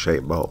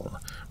saucer-shaped bowl,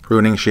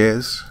 pruning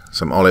shears,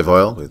 some olive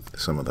oil with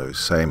some of those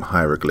same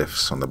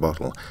hieroglyphs on the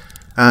bottle,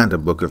 and a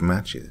book of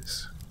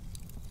matches.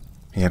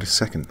 He had a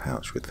second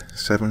pouch with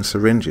 7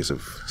 syringes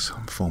of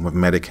some form of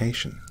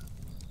medication.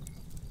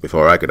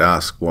 Before I could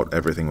ask what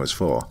everything was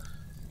for,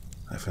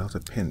 I felt a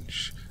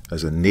pinch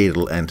as a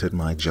needle entered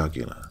my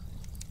jugular.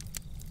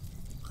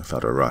 I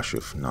felt a rush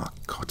of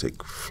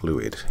narcotic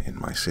fluid in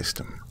my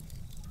system.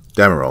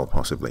 Demerol,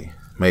 possibly,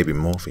 maybe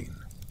morphine.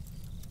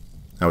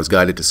 I was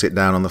guided to sit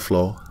down on the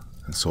floor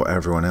and saw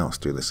everyone else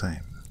do the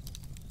same.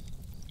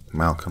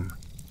 Malcolm,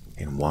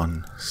 in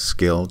one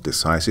skilled,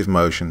 decisive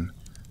motion,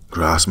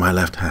 grasped my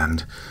left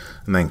hand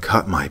and then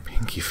cut my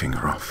pinky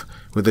finger off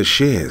with the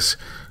shears,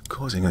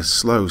 causing a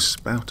slow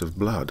spout of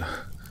blood,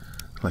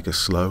 like a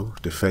slow,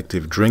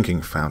 defective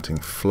drinking fountain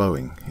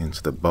flowing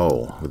into the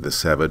bowl with the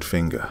severed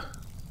finger.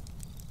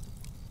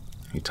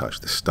 He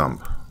touched the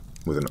stump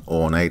with an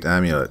ornate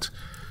amulet,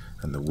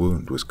 and the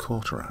wound was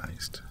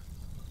cauterized.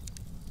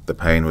 The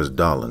pain was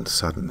dull and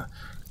sudden,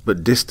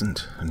 but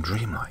distant and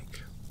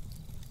dreamlike.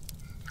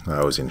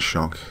 I was in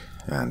shock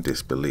and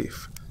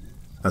disbelief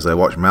as I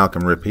watched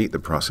Malcolm repeat the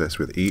process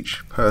with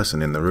each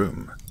person in the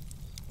room.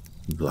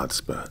 Blood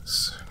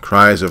spurts,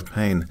 cries of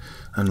pain,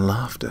 and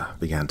laughter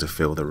began to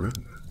fill the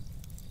room.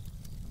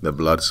 The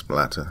blood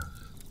splatter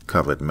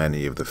covered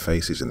many of the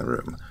faces in the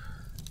room,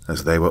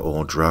 as they were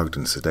all drugged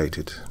and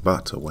sedated,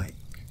 but awake.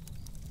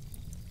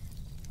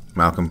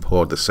 Malcolm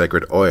poured the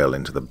sacred oil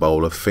into the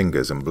bowl of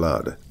fingers and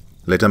blood,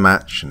 lit a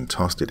match and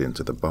tossed it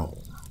into the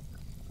bowl.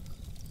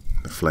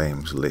 The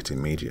flames lit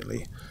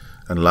immediately,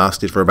 and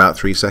lasted for about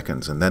 3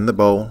 seconds, and then the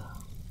bowl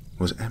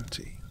was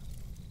empty.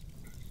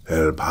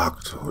 El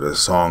Pacto de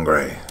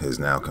Sangre is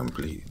now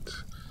complete,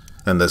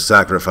 and the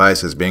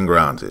sacrifice has been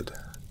granted,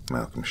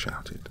 Malcolm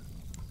shouted.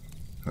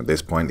 At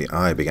this point the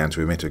eye began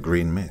to emit a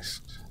green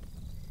mist.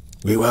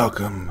 We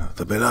welcome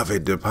the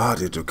beloved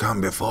departed to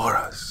come before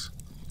us,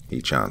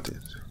 he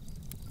chanted.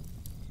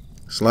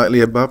 Slightly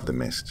above the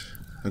mist,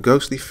 a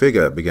ghostly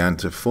figure began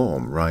to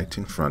form right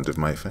in front of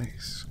my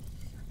face.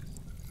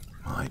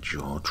 My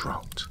jaw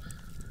dropped,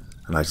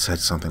 and I said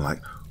something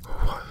like,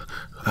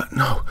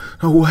 no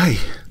way,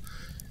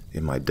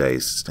 in my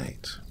dazed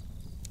state.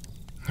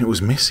 It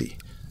was Missy,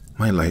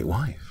 my late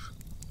wife.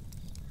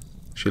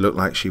 She looked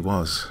like she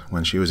was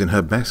when she was in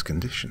her best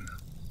condition.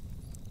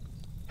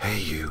 Hey,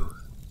 you,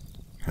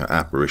 her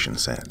apparition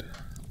said.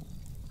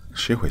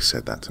 She always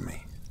said that to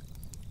me.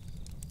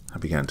 I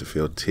began to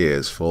feel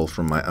tears fall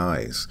from my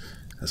eyes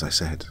as I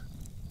said,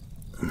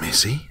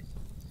 Missy?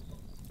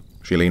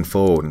 She leaned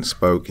forward and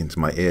spoke into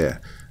my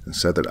ear and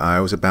said that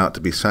I was about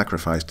to be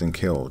sacrificed and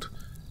killed,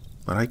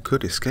 but I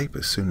could escape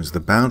as soon as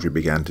the boundary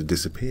began to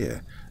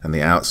disappear and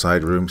the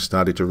outside room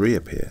started to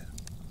reappear.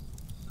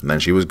 And then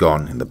she was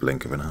gone in the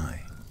blink of an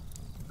eye.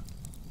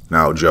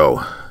 Now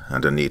Joe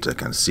and Anita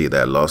can see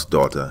their lost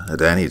daughter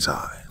at any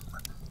time,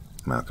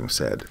 Malcolm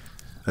said,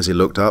 as he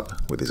looked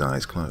up with his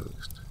eyes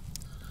closed.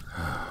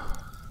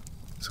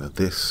 So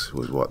this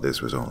was what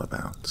this was all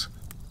about.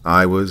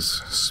 I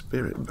was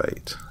spirit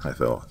bait, I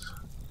thought.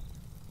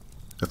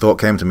 The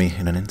thought came to me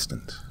in an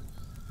instant.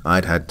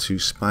 I'd had 2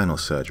 spinal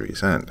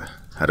surgeries and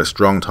had a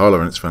strong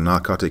tolerance for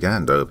narcotic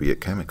and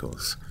opiate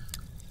chemicals.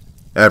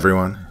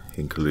 Everyone,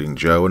 including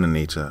Joe and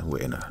Anita, were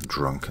in a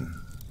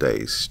drunken,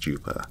 dazed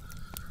stupor.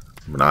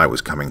 But I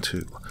was coming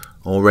to,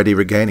 already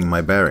regaining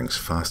my bearings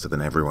faster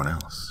than everyone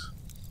else.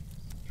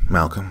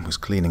 Malcolm was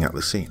cleaning up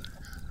the scene,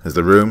 as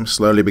the room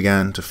slowly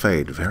began to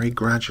fade very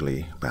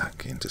gradually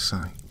back into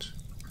sight.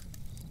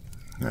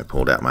 I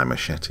pulled out my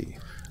machete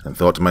and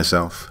thought to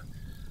myself,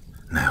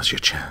 now's your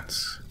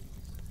chance.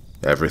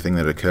 Everything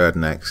that occurred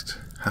next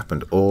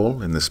happened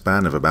all in the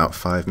span of about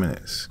 5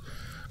 minutes,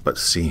 but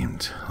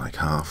seemed like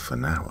half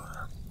an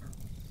hour.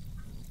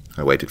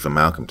 I waited for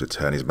Malcolm to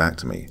turn his back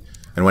to me,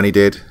 and when he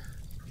did,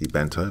 he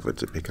bent over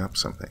to pick up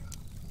something.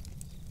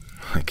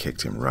 I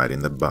kicked him right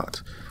in the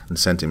butt and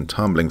sent him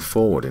tumbling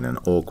forward in an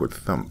awkward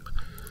thump,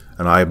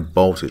 and I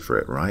bolted for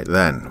it right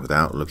then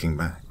without looking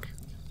back.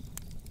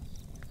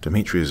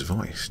 Demetria's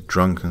voice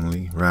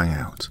drunkenly rang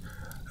out,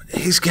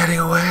 He's getting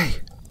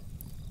away!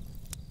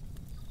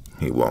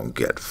 He won't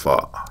get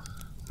far,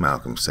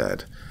 Malcolm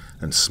said,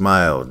 and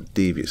smiled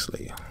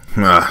deviously.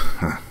 He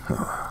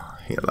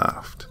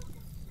laughed.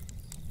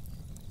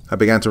 I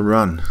began to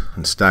run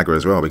and stagger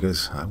as well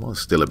because I was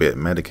still a bit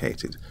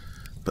medicated,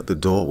 but the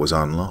door was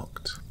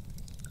unlocked.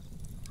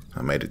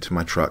 I made it to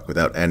my truck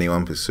without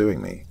anyone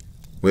pursuing me,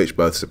 which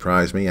both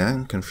surprised me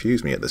and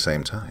confused me at the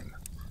same time.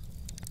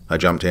 I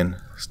jumped in,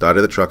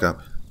 started the truck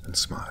up, and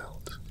smiled.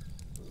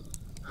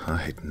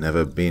 I'd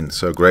never been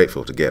so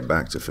grateful to get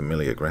back to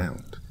familiar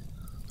ground.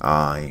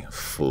 I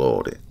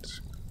floored it.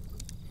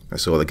 I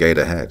saw the gate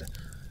ahead,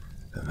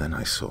 and then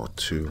I saw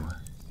 2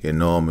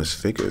 enormous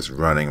figures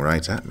running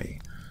right at me.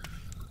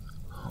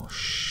 Oh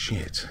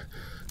shit,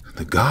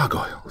 the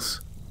gargoyles!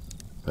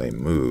 They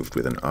moved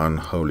with an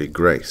unholy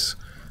grace,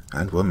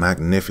 and were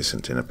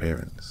magnificent in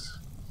appearance.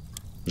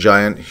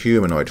 Giant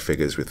humanoid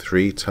figures with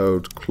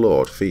 3-toed,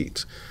 clawed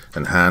feet,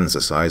 and hands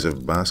the size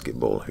of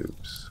basketball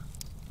hoops.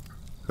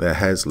 Their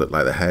heads looked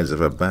like the heads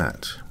of a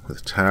bat,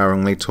 with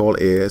toweringly tall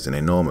ears and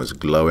enormous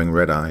glowing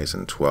red eyes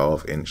and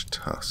 12-inch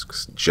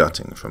tusks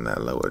jutting from their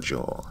lower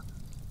jaw.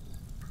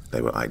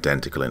 They were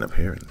identical in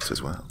appearance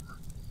as well.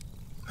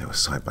 They were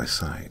side by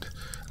side,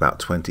 about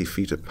 20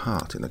 feet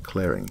apart in the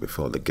clearing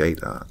before the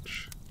gate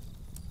arch.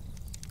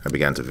 I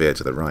began to veer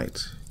to the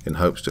right, in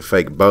hopes to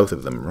fake both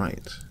of them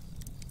right.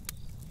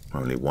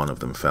 Only one of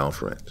them fell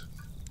for it.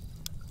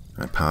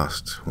 I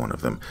passed one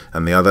of them,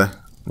 and the other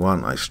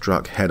one I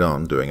struck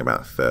head-on doing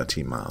about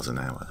 30 miles an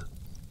hour.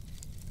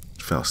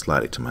 It fell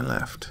slightly to my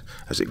left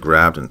as it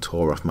grabbed and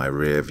tore off my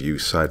rear view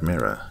side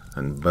mirror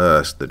and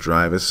burst the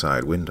driver's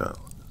side window.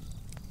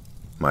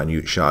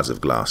 Minute shards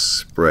of glass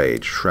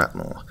sprayed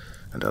shrapnel,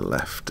 and I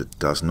left a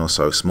dozen or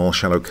so small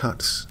shallow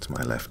cuts to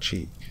my left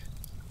cheek.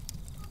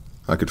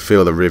 I could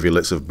feel the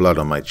rivulets of blood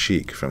on my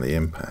cheek from the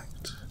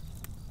impact.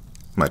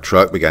 My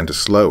truck began to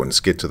slow and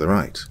skid to the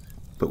right,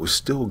 but was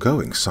still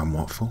going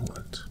somewhat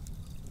forward.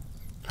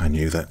 I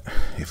knew that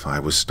if I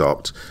was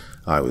stopped,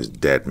 I was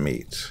dead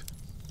meat,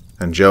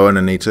 and Joe and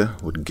Anita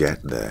would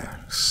get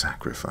their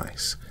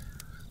sacrifice.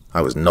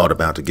 I was not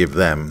about to give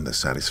them the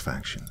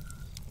satisfaction.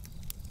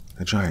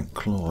 A giant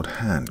clawed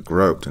hand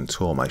groped and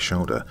tore my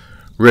shoulder,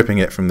 ripping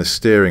it from the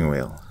steering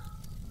wheel.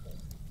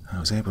 I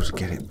was able to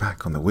get it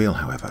back on the wheel,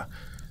 however.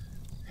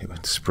 It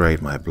had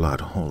sprayed my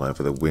blood all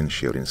over the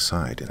windshield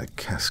inside in a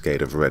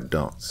cascade of red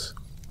dots.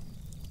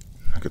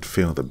 I could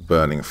feel the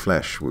burning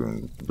flesh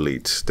wound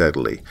bleed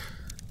steadily,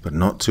 but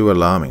not too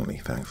alarmingly,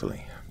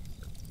 thankfully.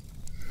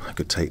 I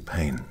could take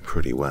pain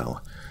pretty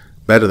well,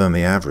 better than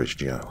the average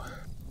Joe.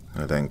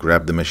 I then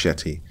grabbed the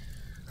machete,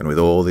 and with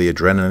all the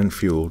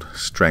adrenaline-fueled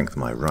strength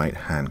my right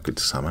hand could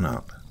summon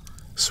up,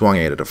 swung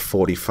it at a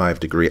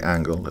 45-degree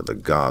angle at the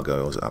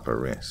gargoyle's upper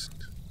wrist.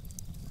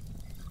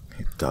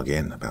 It dug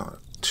in about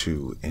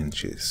 2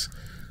 inches.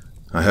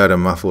 I heard a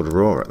muffled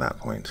roar at that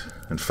point,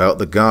 and felt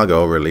the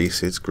gargoyle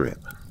release its grip.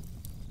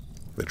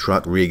 The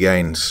truck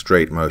regained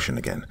straight motion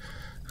again,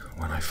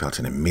 when I felt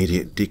an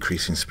immediate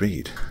decrease in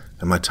speed,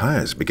 and my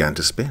tires began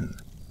to spin.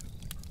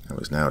 I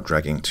was now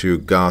dragging 2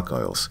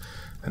 gargoyles,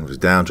 and was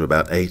down to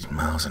about 8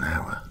 miles an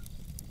hour.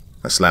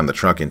 I slammed the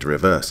truck into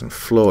reverse and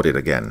floored it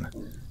again,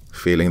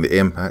 feeling the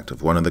impact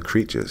of one of the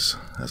creatures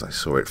as I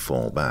saw it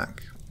fall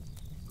back.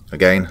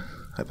 Again,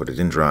 I put it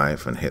in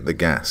drive and hit the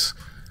gas,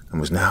 and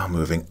was now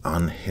moving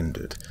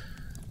unhindered,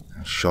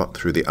 and shot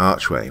through the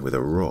archway with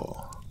a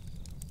roar.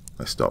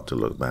 I stopped to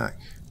look back,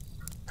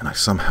 and I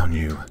somehow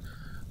knew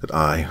that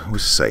I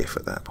was safe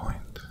at that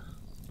point.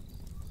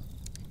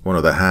 One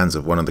of the hands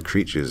of one of the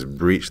creatures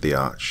breached the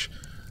arch,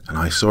 and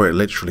I saw it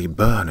literally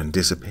burn and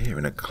disappear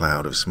in a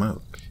cloud of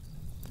smoke.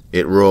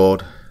 It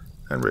roared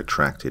and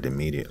retracted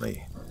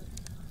immediately.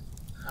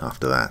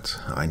 After that,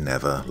 I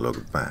never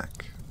looked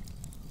back.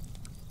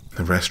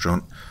 The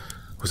restaurant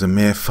was a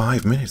mere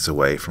 5 minutes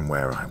away from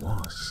where I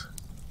was.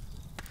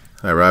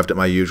 I arrived at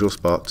my usual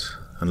spot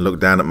and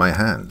looked down at my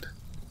hand,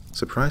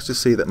 surprised to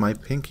see that my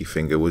pinky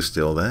finger was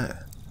still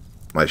there,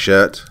 my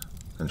shirt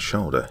and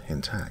shoulder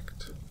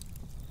intact.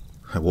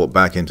 I walked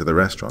back into the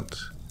restaurant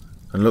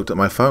and looked at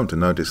my phone to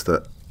notice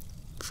that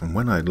from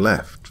when I'd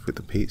left with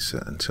the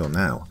pizza until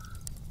now,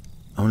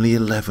 only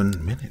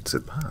 11 minutes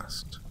had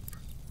passed.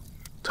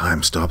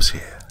 "Time stops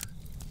here,"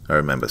 I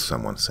remember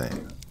someone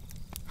saying.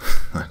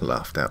 I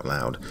laughed out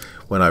loud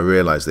when I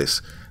realized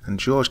this, and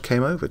George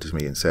came over to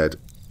me and said,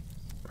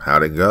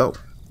 "How'd it go?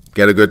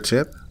 Get a good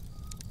tip?"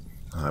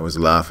 I was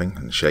laughing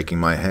and shaking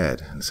my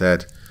head and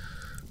said,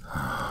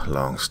 "Oh,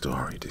 long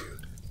story,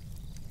 dude."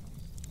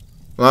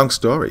 "Long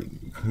story?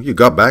 You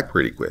got back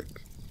pretty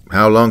quick.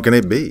 How long can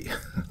it be?"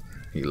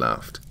 He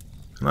laughed,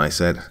 and I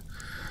said,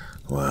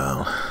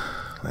 "Well,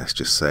 let's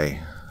just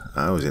say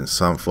I was in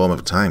some form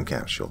of time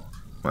capsule,"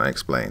 I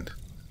explained.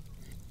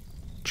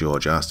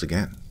 George asked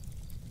again,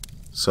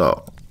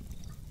 "So,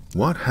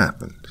 what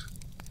happened?"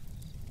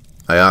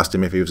 I asked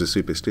him if he was a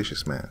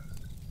superstitious man,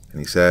 and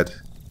he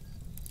said,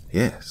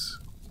 "Yes,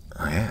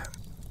 I am."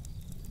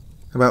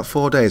 About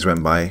 4 days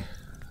went by,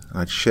 and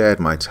I'd shared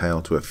my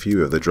tale to a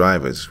few of the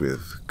drivers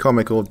with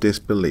comical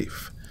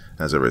disbelief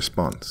as a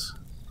response.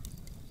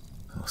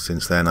 Well,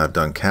 since then I've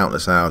done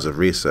countless hours of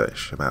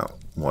research about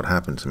what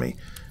happened to me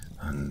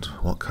and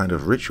what kind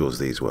of rituals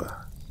these were.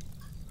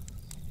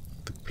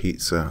 The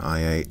pizza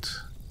I ate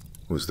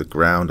was the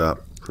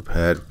ground-up,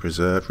 prepared,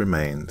 preserved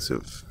remains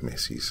of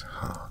Missy's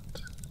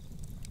heart.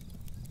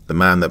 The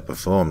man that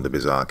performed the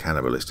bizarre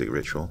cannibalistic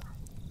ritual,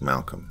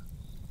 Malcolm,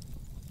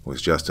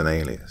 was just an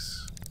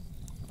alias.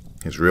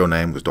 His real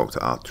name was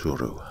Dr.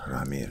 Arturo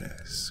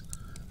Ramirez,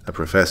 a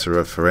professor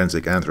of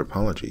forensic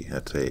anthropology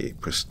at a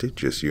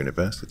prestigious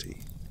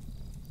university.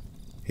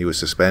 He was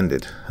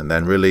suspended and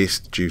then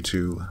released due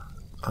to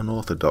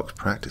unorthodox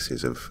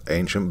practices of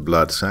ancient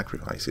blood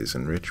sacrifices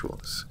and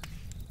rituals.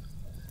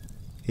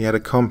 He had a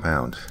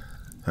compound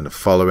and a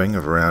following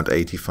of around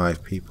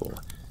 85 people,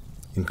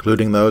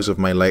 including those of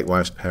my late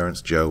wife's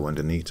parents, Joe and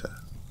Anita.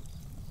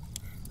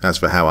 As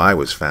for how I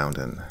was found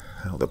and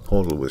how the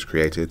portal was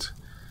created,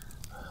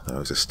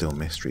 those are still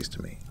mysteries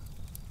to me.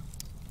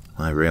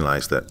 I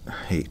realize that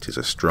hate is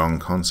a strong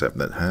concept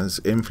that has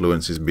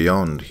influences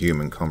beyond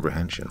human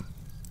comprehension,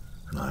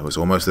 and I was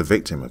almost the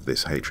victim of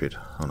this hatred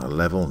on a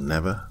level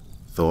never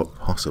thought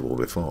possible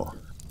before.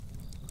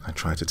 I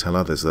try to tell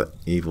others that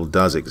evil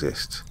does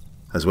exist,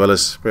 as well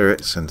as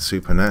spirits and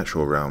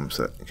supernatural realms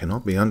that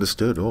cannot be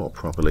understood or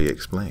properly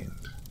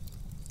explained.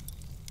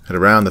 At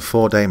around the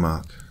 4-day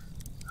mark,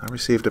 I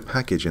received a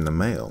package in the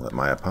mail at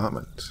my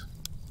apartment.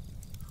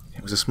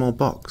 It was a small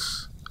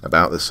box,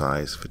 about the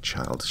size of a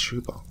child's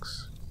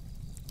shoebox.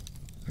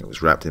 It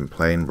was wrapped in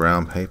plain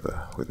brown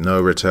paper with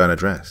no return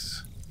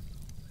address.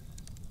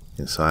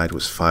 Inside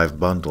was 5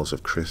 bundles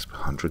of crisp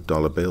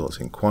 $100 bills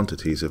in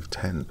quantities of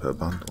 10 per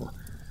bundle,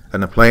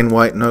 and a plain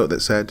white note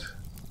that said,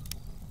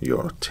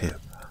 "Your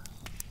tip,"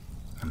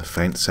 and the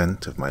faint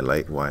scent of my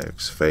late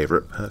wife's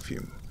favorite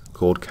perfume,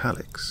 called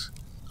Calyx,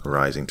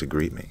 rising to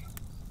greet me.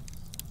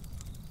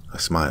 I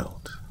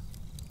smiled.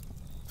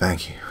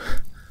 "Thank you,"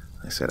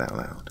 I said out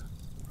loud.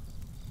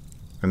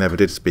 I never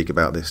did speak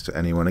about this to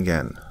anyone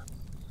again,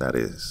 that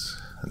is,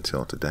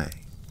 until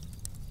today.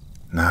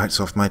 Now it's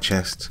off my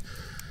chest,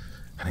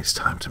 and it's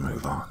time to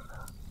move on.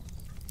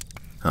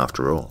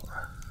 After all,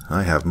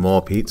 I have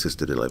more pizzas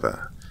to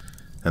deliver,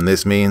 and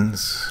this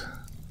means,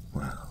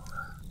 well,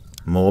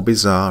 more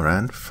bizarre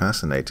and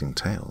fascinating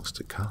tales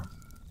to come.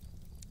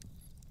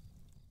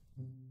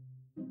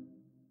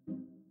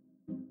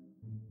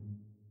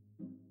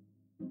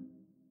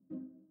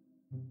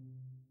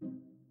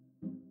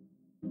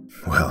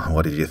 Well,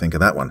 what did you think of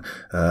that one?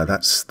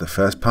 That's the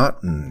first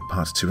part, and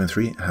parts 2 and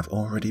 3 have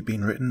already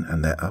been written,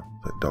 and they're up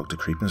at Dr.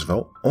 Creepen's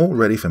vault, all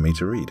ready for me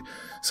to read.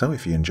 So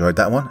if you enjoyed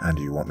that one, and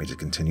you want me to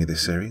continue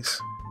this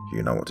series,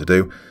 you know what to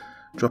do.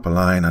 Drop a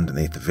line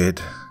underneath the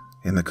vid,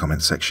 in the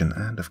comments section,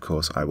 and of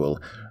course I will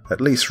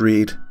at least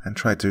read and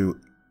try to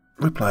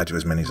reply to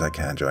as many as I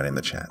can joining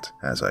the chat,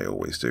 as I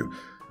always do.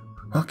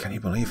 Well, can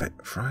you believe it?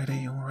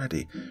 Friday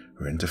already.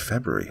 We're into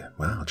February.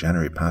 Wow,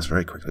 January passed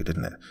very quickly,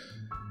 didn't it?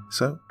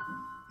 So,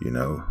 you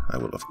know, I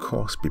will of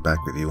course be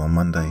back with you on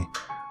Monday,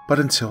 but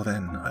until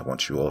then, I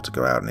want you all to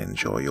go out and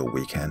enjoy your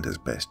weekend as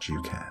best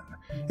you can.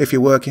 If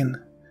you're working,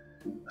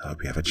 I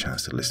hope you have a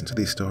chance to listen to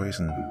these stories,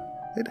 and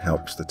it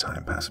helps the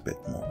time pass a bit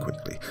more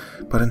quickly.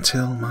 But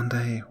until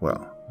Monday,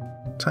 well,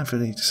 time for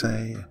me to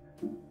say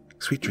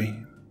sweet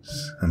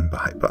dreams and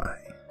bye-bye.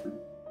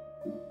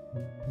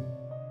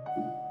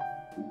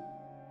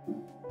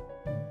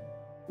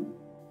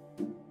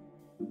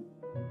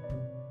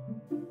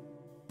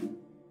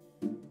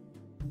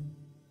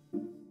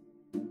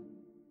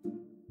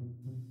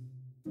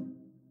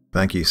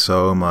 Thank you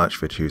so much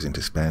for choosing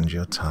to spend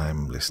your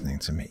time listening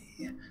to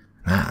me.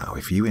 Now,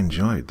 if you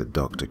enjoyed the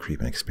Dr.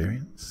 Creepen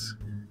experience,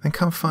 then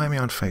come find me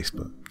on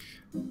Facebook.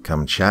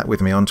 Come chat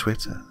with me on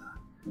Twitter.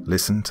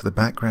 Listen to the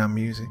background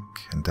music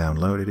and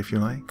download it if you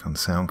like on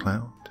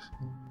SoundCloud.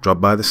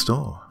 Drop by the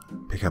store,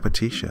 pick up a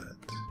t-shirt.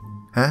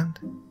 And,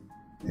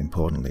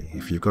 importantly,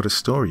 if you've got a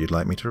story you'd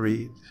like me to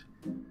read,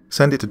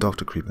 send it to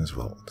Dr. Creepen's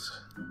Vault,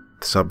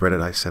 the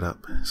subreddit I set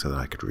up so that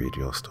I could read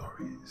your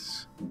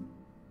stories.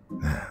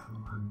 Now,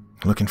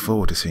 looking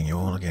forward to seeing you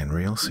all again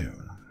real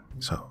soon,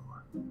 so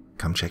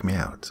come check me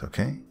out,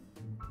 okay?